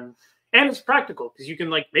really fun. And it's practical because you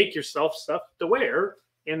can like make yourself stuff to wear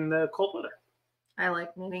in the cold weather. I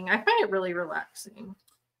like knitting. I find it really relaxing.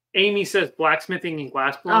 Amy says blacksmithing and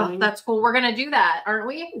glass blowing. Oh, that's cool. We're going to do that, aren't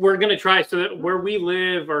we? We're going to try. So that where we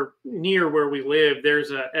live or near where we live,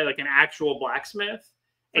 there's like an actual blacksmith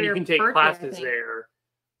and you can take classes there.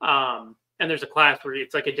 And there's a class where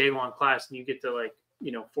it's like a day-long class and you get to like,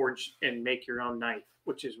 forge and make your own knife,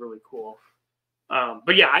 which is really cool.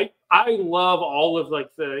 But yeah, I love all of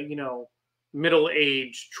like the,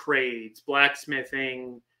 middle-aged trades,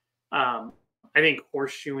 blacksmithing. I think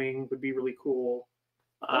horseshoeing would be really cool.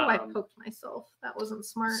 Oh, I poked myself. That wasn't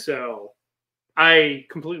smart. So I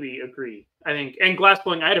completely agree. I think, and glass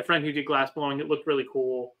blowing, I had a friend who did glass blowing. It looked really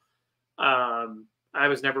cool. I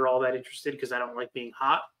was never all that interested because I don't like being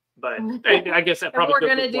hot, but I guess that probably we're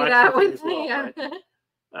going to do that with me.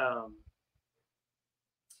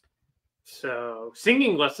 So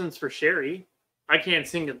singing lessons for Sherry. I can't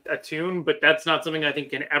sing a tune, but that's not something I think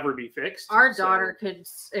can ever be fixed. Our daughter could,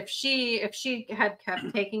 if she had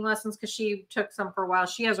kept taking lessons, because she took some for a while.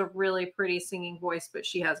 She has a really pretty singing voice, but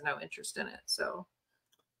she has no interest in it. So,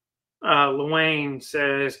 Luane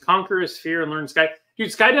says, "Conquer his fear and learn sky." Dude,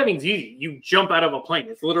 skydiving's easy. You jump out of a plane.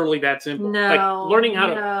 It's literally that simple. No, like learning how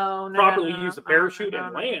to properly use a parachute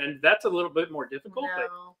and land. That's a little bit more difficult. But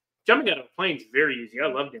jumping out of a plane is very easy. I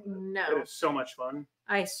loved it. No, it was so much fun.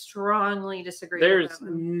 I strongly disagree. There's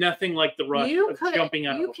nothing like the rush of jumping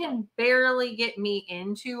out of a plane. You can barely get me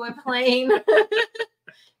into a plane.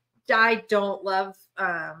 I don't love.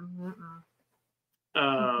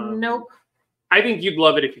 Nope. I think you'd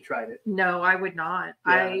love it if you tried it. No, I would not.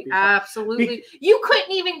 Yeah, I absolutely. You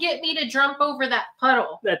couldn't even get me to jump over that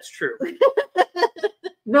puddle. That's true.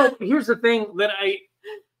 No, here's the thing that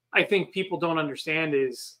I think people don't understand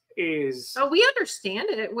is we understand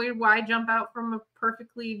it. Why jump out from a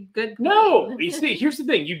perfectly good plane? No, you see, here's the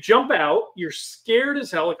thing. You jump out, you're scared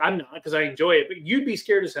as hell. Like I'm not, because I enjoy it, but you'd be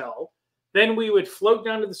scared as hell. Then we would float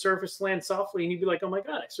down to the surface, land softly, and you'd be like, "Oh my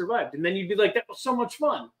God, I survived." And then you'd be like, "That was so much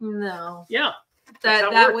fun." No. Yeah.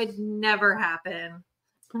 That would never happen.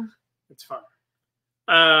 It's fun.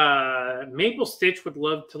 Maple Stitch would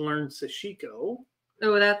love to learn sashiko.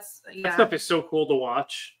 Oh, that stuff is so cool to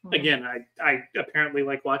watch. Again, I apparently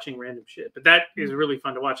like watching random shit, but that is really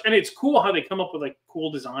fun to watch. And it's cool how they come up with like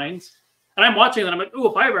cool designs. And I'm watching that. I'm like, oh,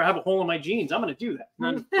 if I ever have a hole in my jeans, I'm going to do that. And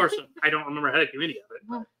then, of course, I don't remember how to do any of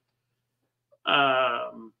it.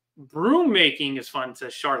 Broom making is fun,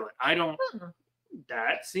 says Charlotte.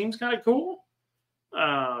 That seems kind of cool.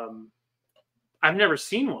 I've never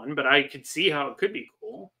seen one, but I could see how it could be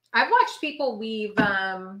cool. I've watched people weave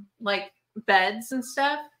like beds and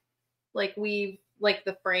stuff, like weave like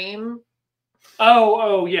the frame.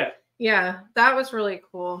 Oh yeah. Yeah, that was really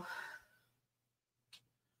cool.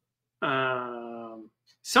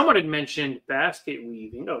 Someone had mentioned basket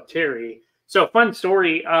weaving. Oh, Terry. So fun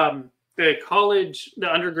story. The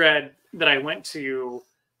undergrad that I went to,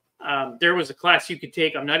 there was a class you could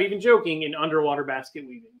take. I'm not even joking, in underwater basket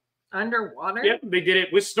weaving. Underwater? Yep, they did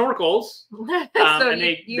it with snorkels. So and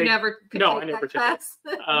you never could no, take I never that class.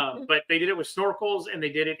 But they did it with snorkels, and they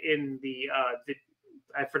did it in the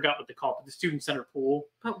I forgot what they call it, the student center pool.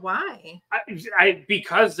 But why?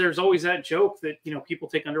 Because there's always that joke that people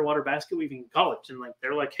take underwater basket weaving in college, and like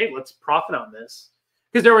they're like, hey, let's profit on this,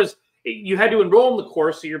 because you had to enroll in the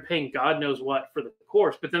course, so you're paying God knows what for the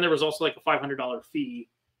course, but then there was also like a $500 fee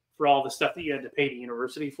for all the stuff that you had to pay to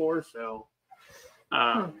university for. So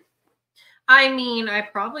I mean, I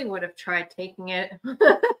probably would have tried taking it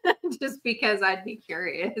just because I'd be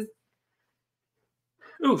curious.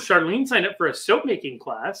 Ooh, Charlene signed up for a soap making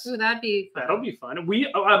class. Ooh, that'd be fun. That'll be fun.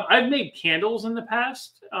 I've made candles in the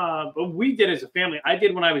past, but we did as a family. I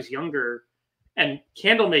did when I was younger, and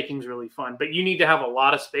candle making is really fun. But you need to have a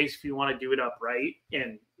lot of space if you want to do it upright,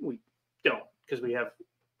 and we don't because we have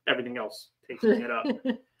everything else taking it up.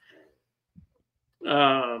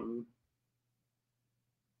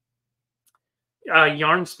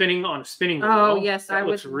 Yarn spinning on a spinning wheel. Oh yes, that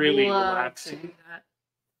looks really relaxing. To do that.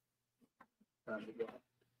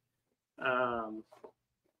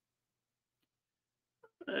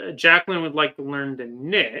 Jacqueline would like to learn to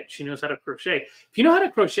knit. She knows how to crochet. If you know how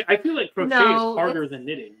to crochet, I feel like crochet is harder than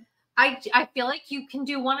knitting. I feel like you can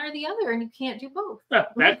do one or the other, and you can't do both.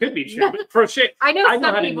 That could be true. But crochet. I know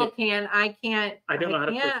some people can. I can't. I don't know how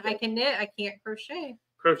to crochet. I can knit. I can't crochet.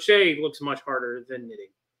 Crochet looks much harder than knitting.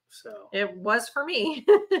 So it was for me.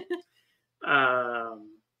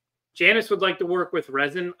 Janice would like to work with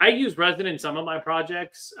resin. I use resin in some of my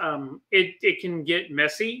projects. It can get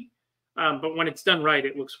messy, but when it's done right,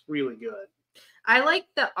 it looks really good. I like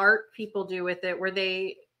the art people do with it, where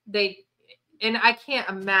they and I can't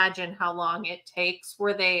imagine how long it takes,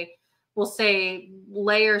 where they will say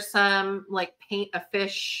layer some, like paint a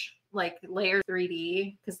fish, like layer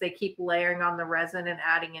 3D, because they keep layering on the resin and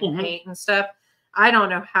adding in paint and stuff. I don't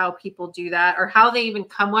know how people do that, or how they even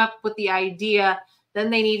come up with the idea. Then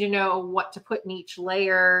they need to know what to put in each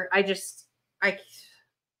layer.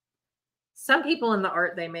 Some people in the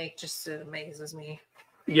art they make just amazes me.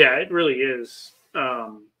 Yeah, it really is.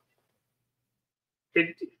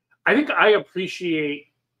 I think I appreciate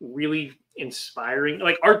really inspiring,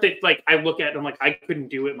 like art that like I look at and I'm like, I couldn't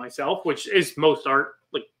do it myself, which is most art.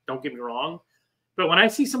 Like, don't get me wrong. But when I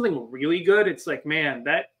see something really good, it's like, man,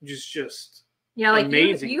 that just yeah, like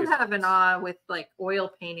amazing. You have an awe with like oil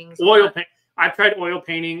paintings. Oil paint. I've tried oil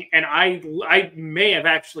painting, and I may have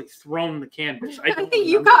actually thrown the canvas. I think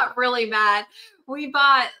you got really mad. We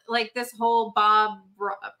bought like this whole Bob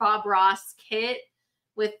Ross kit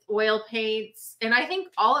with oil paints, and I think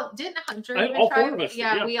didn't Hunter even try? Four of us,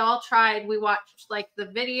 yeah, we all tried. We watched like the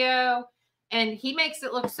video, and he makes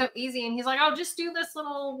it look so easy. And he's like, "Oh, just do this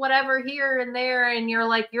little whatever here and there," and you're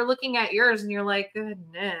looking at yours, and you're like,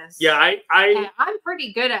 "Goodness." Yeah, I'm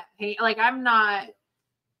pretty good at paint. Like, I'm not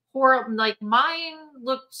horrible. Like mine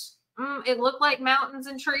looked, it looked like mountains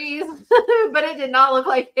and trees, but it did not look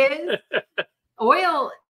like his.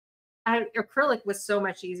 Acrylic was so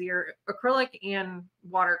much easier. Acrylic and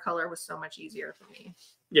watercolor was so much easier for me.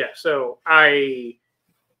 Yeah, so I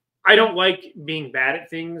don't like being bad at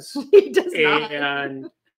things. He does not. And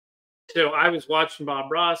so I was watching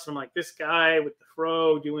Bob Ross. And I'm like, this guy with the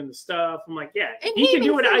fro doing the stuff. I'm like, yeah, and he can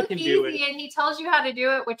do it. I can do it. And he tells you how to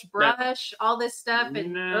do it, which brush, all this stuff.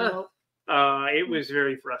 And it was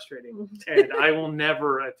very frustrating. And I will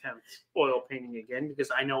never attempt oil painting again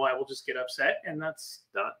because I know I will just get upset, and that's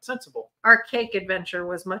not sensible. Our cake adventure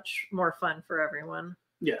was much more fun for everyone.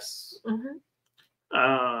 Yes.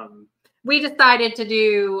 We decided to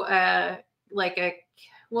do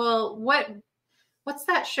what's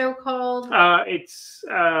that show called? It's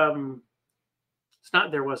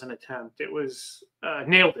not There Was an Attempt. It was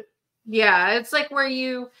Nailed It. Yeah, it's like where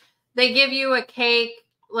they give you a cake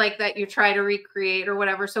like that you try to recreate or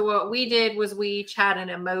whatever. So what we did was we each had an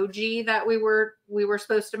emoji that we were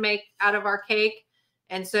supposed to make out of our cake.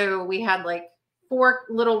 And so we had like 4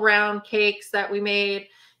 little round cakes that we made,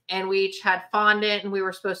 and we each had fondant, and we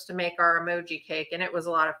were supposed to make our emoji cake. And it was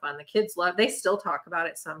a lot of fun. The kids they still talk about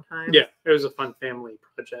it sometimes. Yeah, it was a fun family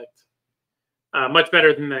project. Much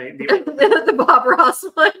better than the Bob Ross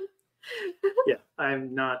one. Yeah,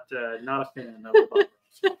 I'm not a fan of the Bob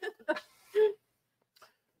Ross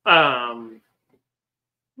one.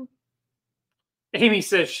 Amy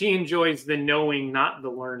says she enjoys the knowing, not the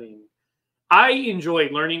learning. I enjoy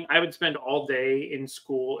learning. I would spend all day in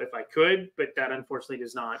school if I could, but that unfortunately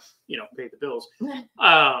does not, pay the bills.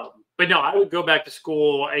 But no, I would go back to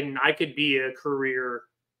school, and I could be a career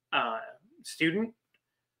student.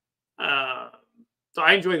 So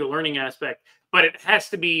I enjoy the learning aspect, but it has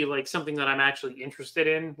to be like something that I'm actually interested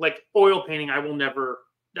in. Like oil painting, I'm not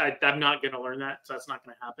going to learn that, so that's not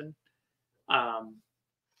going to happen.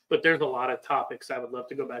 But there's a lot of topics I would love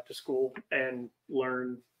to go back to school and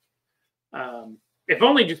learn. If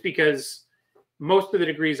only just because most of the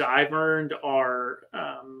degrees I've earned are,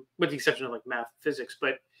 with the exception of like math, physics,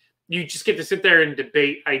 but you just get to sit there and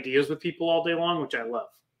debate ideas with people all day long, which I love,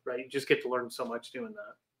 right? You just get to learn so much doing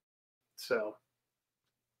that. So,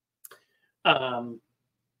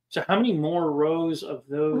 So how many more rows of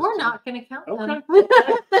those? We're not going to count them.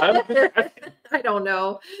 Okay. I don't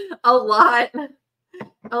know. A lot.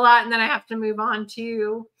 A lot. And then I have to move on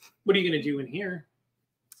to. What are you going to do in here?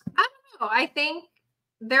 I don't know. I think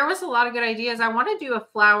there was a lot of good ideas. I want to do a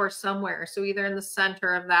flower somewhere. So either in the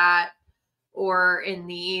center of that or in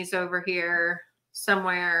these over here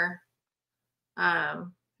somewhere.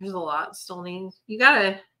 There's a lot still needs. You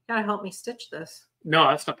gotta help me stitch this. No,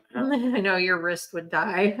 that's not gonna happen. I know your wrist would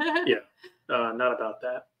die. Yeah, not about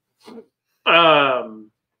that.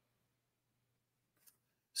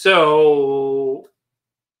 So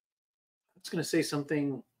I was gonna say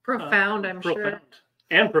something profound. I'm sure,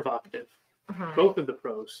 and provocative. Uh-huh. Both of the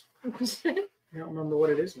pros. I don't remember what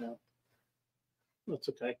it is now. That's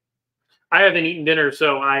okay. I haven't eaten dinner,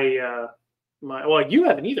 so well, you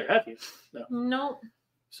haven't either, have you? No. Nope.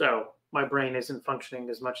 So my brain isn't functioning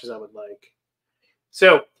as much as I would like.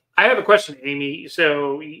 So I have a question, Amy.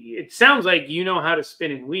 So it sounds like you know how to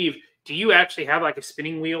spin and weave. Do you actually have like a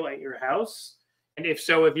spinning wheel at your house? And if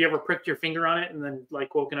so, have you ever pricked your finger on it and then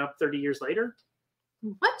like woken up 30 years later?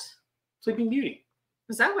 What? Sleeping Beauty.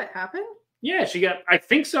 Was that what happened? Yeah, I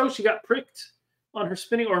think so. She got pricked on her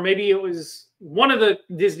spinning, or maybe it was one of the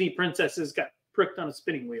Disney princesses got pricked on a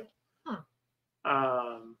spinning wheel. Huh.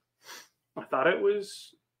 I thought it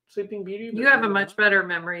was Sleeping Beauty. You have a much better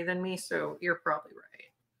memory than me, so you're probably right.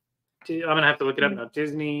 I'm going to have to look it up now.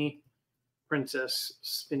 Disney princess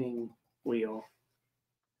spinning wheel.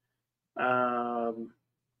 God,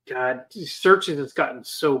 searches has gotten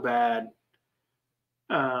so bad.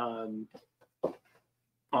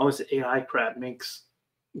 All this AI crap makes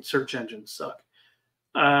search engines suck.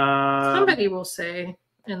 Somebody will say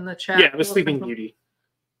in the chat. Yeah, it was Sleeping Beauty.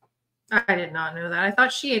 I did not know that. I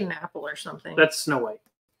thought she ate an apple or something. That's Snow White.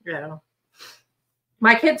 Yeah.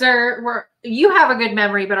 My kids you have a good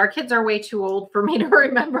memory, but our kids are way too old for me to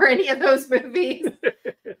remember any of those movies.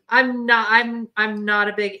 I'm not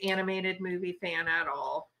a big animated movie fan at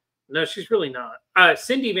all. No, she's really not.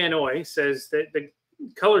 Cindy Van Oy says that the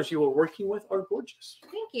colors you were working with are gorgeous.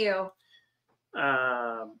 Thank you.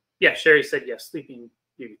 Yeah, Sherry said yes, Sleeping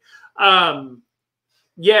Beauty.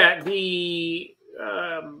 Yeah,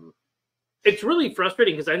 it's really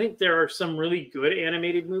frustrating because I think there are some really good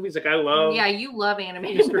animated movies. Like I love. Yeah, you love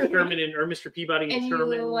animated. Mr. Sherman or Mr. Peabody and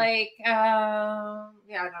Sherman. You like, yeah,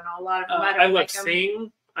 I don't know a lot of them. I love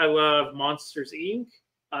Sing. I love Monsters Inc.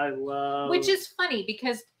 I love. Which is funny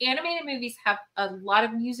because animated movies have a lot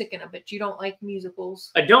of music in them, but you don't like musicals.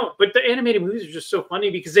 I don't, but the animated movies are just so funny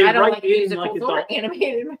because they write in like it's all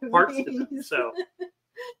animated parts of them. So,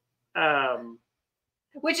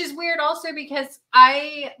 which is weird also because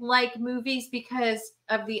I like movies because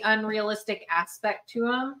of the unrealistic aspect to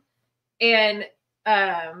them, and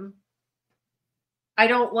I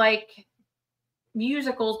don't like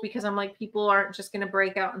musicals because I'm like, people aren't just going to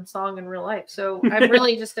break out in song in real life. So I'm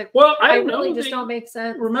really just I really just don't make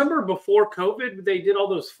sense. Remember before COVID, they did all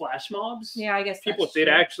those flash mobs. Yeah, I guess people did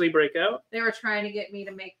actually break out. They were trying to get me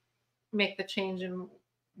to make the change and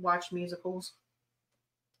watch musicals.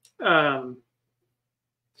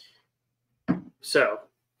 So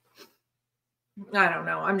I don't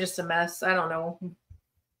know. I'm just a mess. I don't know.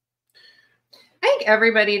 I think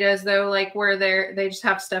everybody does though, like where they just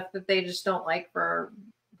have stuff that they just don't like for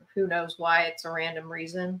who knows why. It's a random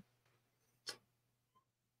reason.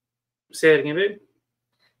 Say it again, babe.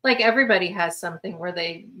 Like everybody has something where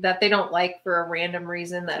they don't like for a random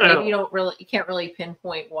reason that maybe you can't really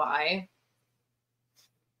pinpoint why.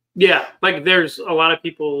 Yeah, like there's a lot of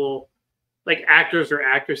people, like actors or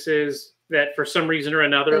actresses, that for some reason or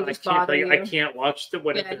another I can't watch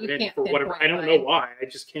whatever they're in for whatever. I don't know why. I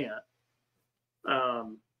just can't.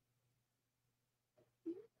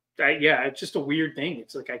 It's just a weird thing.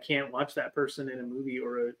 It's like I can't watch that person in a movie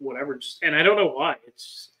or whatever. And I don't know why. It's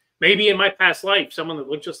just, maybe in my past life, someone that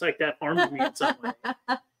looked just like that harmed me in some way.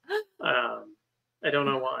 I don't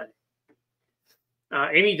know why.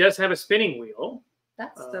 Amy does have a spinning wheel.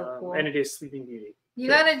 That's so cool. And it is Sleeping Beauty. You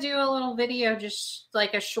got to do a little video, just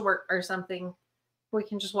like a short or something. We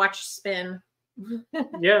can just watch spin.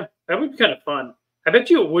 Yeah, that would be kind of fun. I bet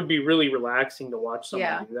you it would be really relaxing to watch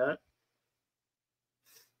someone do that.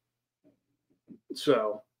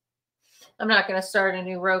 So. I'm not going to start a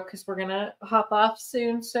new row because we're going to hop off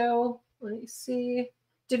soon. So let me see.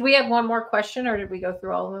 Did we have one more question or did we go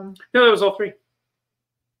through all of them? No, that was all three.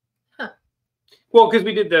 Huh. Well, because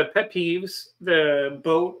we did the pet peeves, the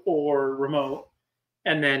boat or remote,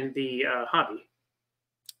 and then the hobby.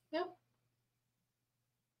 Yep.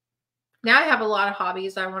 Now I have a lot of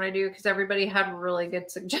hobbies I want to do because everybody had really good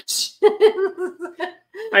suggestions.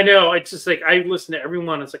 I know. It's just like I listen to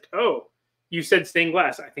everyone. It's like, oh, You said stained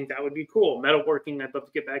glass. I think that would be cool. Metalworking, I'd love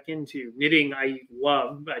to get back into. Knitting, I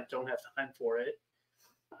love, but I don't have time for it.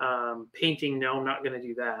 Painting, no, I'm not going to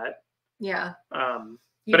do that. Yeah.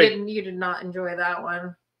 You did not enjoy that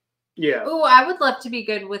one. Yeah. Oh, I would love to be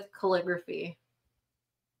good with calligraphy.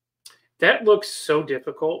 That looks so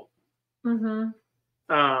difficult. Mm-hmm.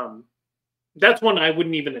 That's one I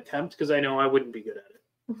wouldn't even attempt because I know I wouldn't be good at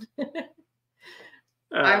it.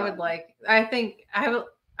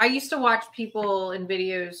 I used to watch people in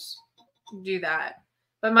videos do that,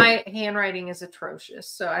 but my handwriting is atrocious,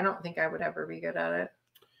 so I don't think I would ever be good at it.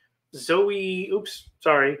 Zoe, oops,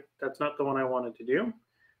 sorry, that's not the one I wanted to do.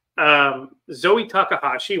 Zoe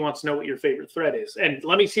Takahashi wants to know what your favorite thread is, and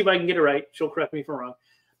let me see if I can get it right. She'll correct me if I'm wrong.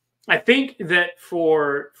 I think that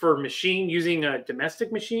for machine, using a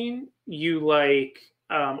domestic machine, you like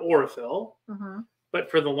Orifil, but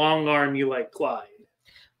for the long arm, you like Glide.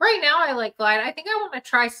 Right now, I like Glide. I think I want to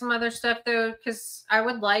try some other stuff though, because I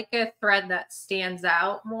would like a thread that stands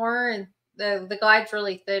out more. And the Glide's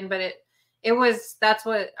really thin, but that's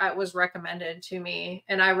what was recommended to me,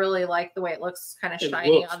 and I really like the way it looks, kind of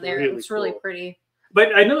shiny on there. It looks really pretty.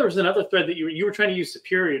 But I know there was another thread that you were trying to use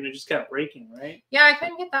Superior, and it just kept breaking, right? Yeah, I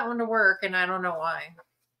couldn't get that one to work, and I don't know why.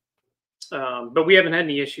 But we haven't had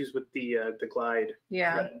any issues with the Glide.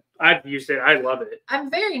 Yeah, thread. I've used it. I love it. I'm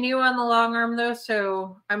very new on the long arm though,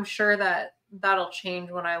 so I'm sure that'll change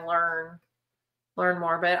when I learn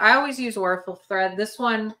more. But I always use Orifil thread. This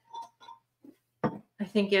one, I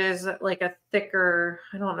think, is like a thicker.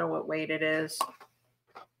 I don't know what weight it is.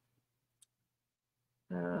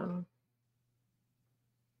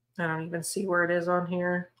 I don't even see where it is on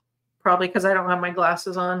here. Probably because I don't have my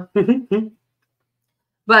glasses on.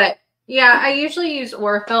 But yeah, I usually use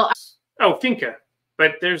Orifil. Oh, Finca.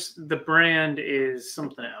 But the brand is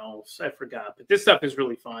something else. I forgot. But this stuff is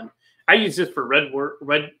really fun. I use this for red welt.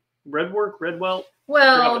 Well, I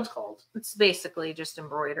forgot what it's called. It's basically just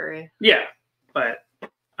embroidery. Yeah, but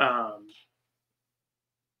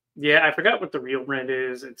yeah, I forgot what the real brand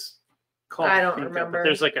is. It's called I don't Finca, remember. But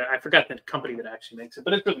there's I forgot the company that actually makes it,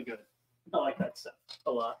 but it's really good. I like that stuff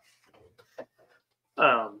a lot.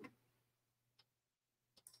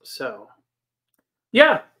 So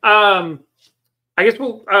yeah, I guess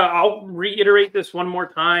I'll reiterate this one more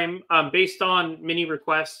time. Based on many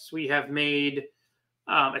requests, we have made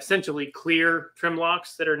essentially clear trim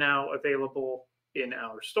locks that are now available in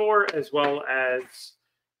our store, as well as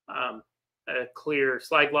a clear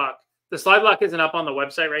slide lock. The slide lock isn't up on the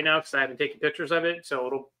website right now because I haven't taken pictures of it, so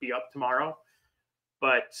it'll be up tomorrow.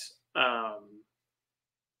 But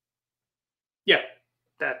yeah,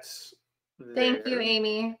 that's there. Thank you,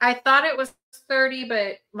 Amy. I thought it was 30,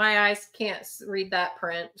 but my eyes can't read that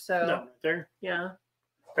print. So no, there. Yeah.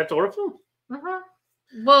 That's Orifil?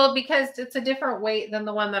 Well, because it's a different weight than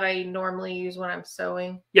the one that I normally use when I'm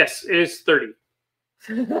sewing. Yes, it is 30.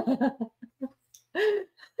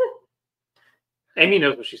 Amy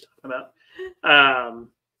knows what she's talking about.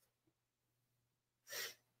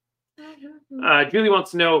 Julie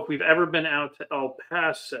wants to know if we've ever been out to El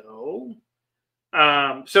Paso.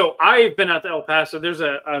 So I've been out to El Paso. There's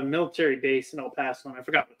a military base in El Paso, and I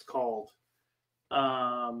forgot what it's called.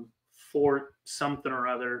 Fort something or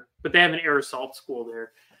other, but they have an air assault school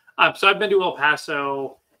there. So I've been to El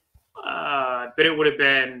Paso, but it would have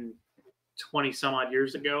been 20 some odd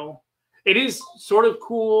years ago. It is sort of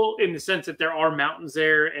cool in the sense that there are mountains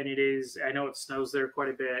there, and I know it snows there quite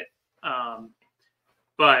a bit.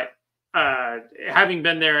 But having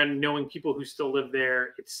been there and knowing people who still live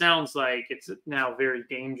there, it sounds like it's now very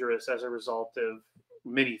dangerous as a result of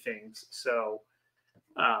many things. So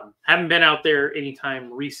haven't been out there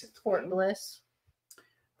anytime recent. Fort Bliss.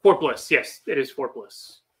 Fort Bliss, yes, it is Fort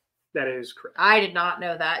Bliss. That is correct. I did not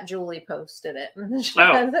know that. Julie posted it. Oh,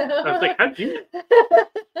 I was like, how'd you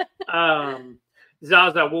know?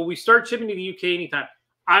 Zaza, will we start shipping to the UK anytime?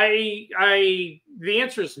 The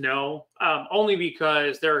answer is no, only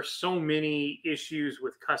because there are so many issues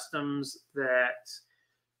with customs that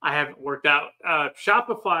I haven't worked out.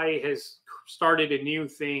 Shopify has started a new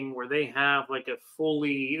thing where they have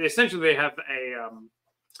essentially they have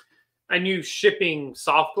a new shipping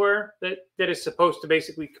software that is supposed to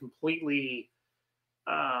basically completely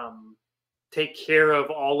take care of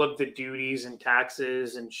all of the duties and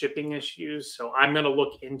taxes and shipping issues. So I'm going to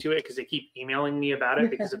look into it because they keep emailing me about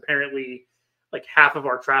it because apparently like half of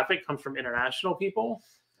our traffic comes from international people.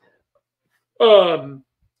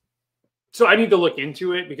 So I need to look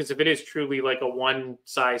into it because if it is truly like a one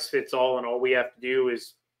size fits all and all we have to do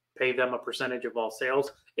is pay them a percentage of all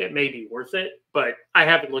sales, it may be worth it, but I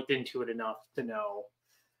haven't looked into it enough to know.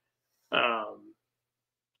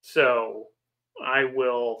 I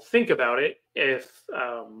will think about it. If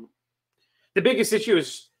the biggest issue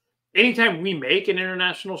is anytime we make an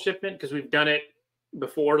international shipment, because we've done it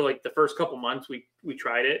before, like the first couple months we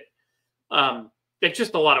tried it. It's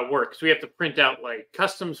just a lot of work because we have to print out like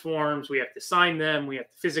customs forms, we have to sign them, we have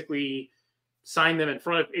to physically sign them in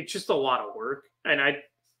front of. It's just a lot of work, and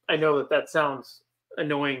I know that sounds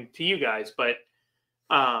annoying to you guys, but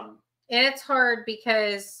and it's hard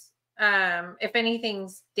because if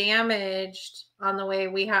anything's damaged on the way,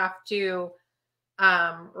 we have to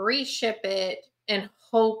reship it and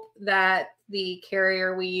hope that the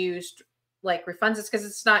carrier we used like refunds us because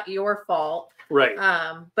it's not your fault. Right.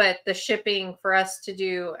 But the shipping for us to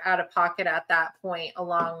do out of pocket at that point,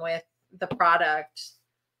 along with the product,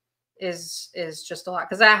 is just a lot.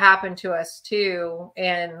 Because that happened to us too,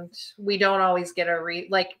 and we don't always get our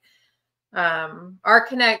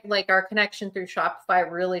connection through Shopify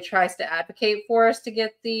really tries to advocate for us to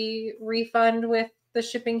get the refund with the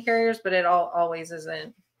shipping carriers, but it always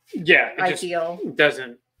isn't. Yeah, it ideal.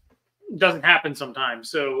 Doesn't happen sometimes.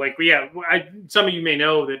 So like, some of you may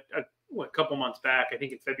know that a couple months back, I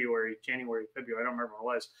think in January, February, I don't remember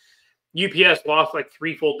what it was. UPS lost like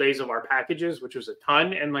 3 full days of our packages, which was a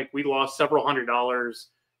ton. And like, we lost several $100s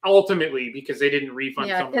ultimately because they didn't refund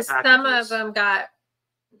some of the packages. Some of them got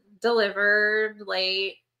delivered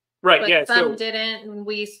late. Right. But some didn't.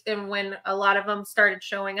 And when a lot of them started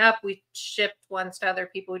showing up, we shipped ones to other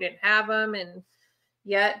people who didn't have them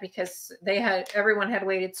because everyone had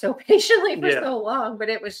waited so patiently for so long, but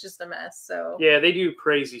it was just a mess. So yeah, they do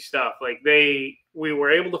crazy stuff. Like we were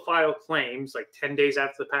able to file claims like 10 days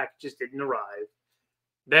after the packages didn't arrive.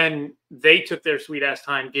 Then they took their sweet ass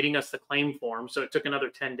time getting us the claim form. So it took another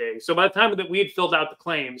 10 days. So by the time that we had filled out the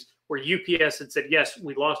claims where UPS had said, yes,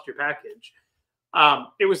 we lost your package,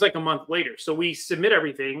 it was like a month later. So we submit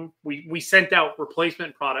everything. We sent out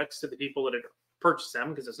replacement products to the people that had purchased them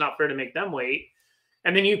because it's not fair to make them wait.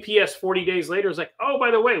 And then UPS 40 days later is like, oh, by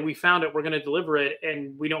the way, we found it. We're going to deliver it.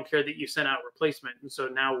 And we don't care that you sent out replacement. And so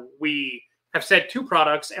now we have sent 2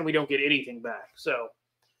 products and we don't get anything back. So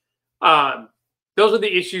those are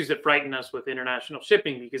the issues that frighten us with international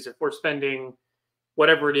shipping, because if we're spending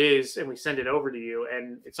whatever it is and we send it over to you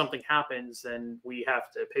and if something happens, then we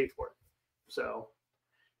have to pay for it. So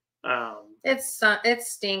it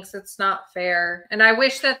stinks. It's not fair. And I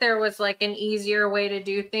wish that there was like an easier way to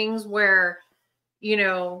do things where,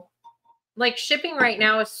 like shipping right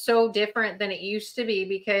now is so different than it used to be,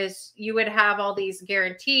 because you would have all these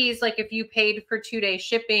guarantees. Like if you paid for 2-day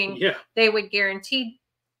shipping, they would guarantee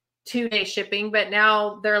 2-day shipping, but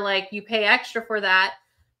now they're like, you pay extra for that.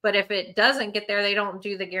 But if it doesn't get there, they don't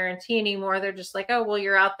do the guarantee anymore. They're just like, oh, well,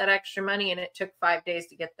 you're out that extra money and it took 5 days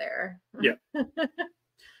to get there. Yeah.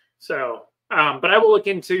 So, but I will look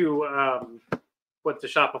into what the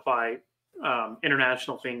Shopify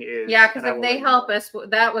international thing is. Yeah, because if they help us,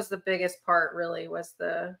 that was the biggest part really, was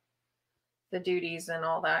the duties and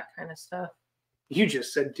all that kind of stuff. You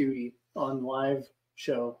just said duty on live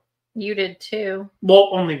show. You did too. Well,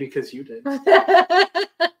 only because you did.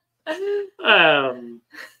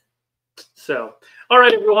 So, all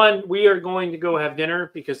right, everyone, we are going to go have dinner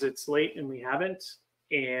because it's late and we haven't.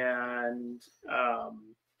 And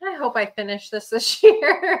I hope I finish this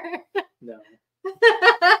year. No.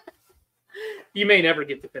 You may never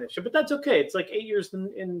get to finish it, but that's okay. It's like 8 years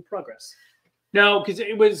in progress. No, because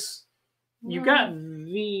it was, you got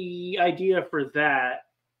the idea for that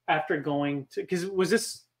after going to, because was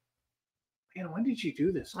this, when did you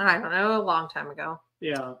do this? I don't know, a long time ago.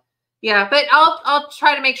 Yeah. Yeah, but I'll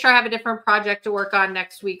try to make sure I have a different project to work on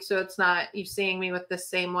next week, so it's not you seeing me with the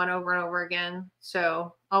same one over and over again.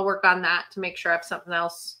 So I'll work on that to make sure I have something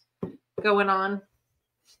else going on.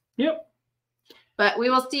 Yep. But we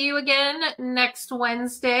will see you again next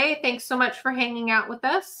Wednesday. Thanks so much for hanging out with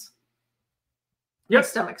us. Yep. My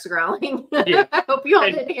stomach's growling. Yeah. I hope you all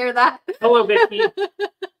didn't hear that. Hello, Vicky.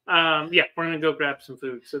 Yeah, we're going to go grab some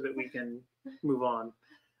food so that we can move on.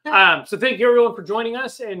 So thank you, everyone, for joining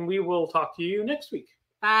us, and we will talk to you next week.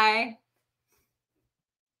 Bye.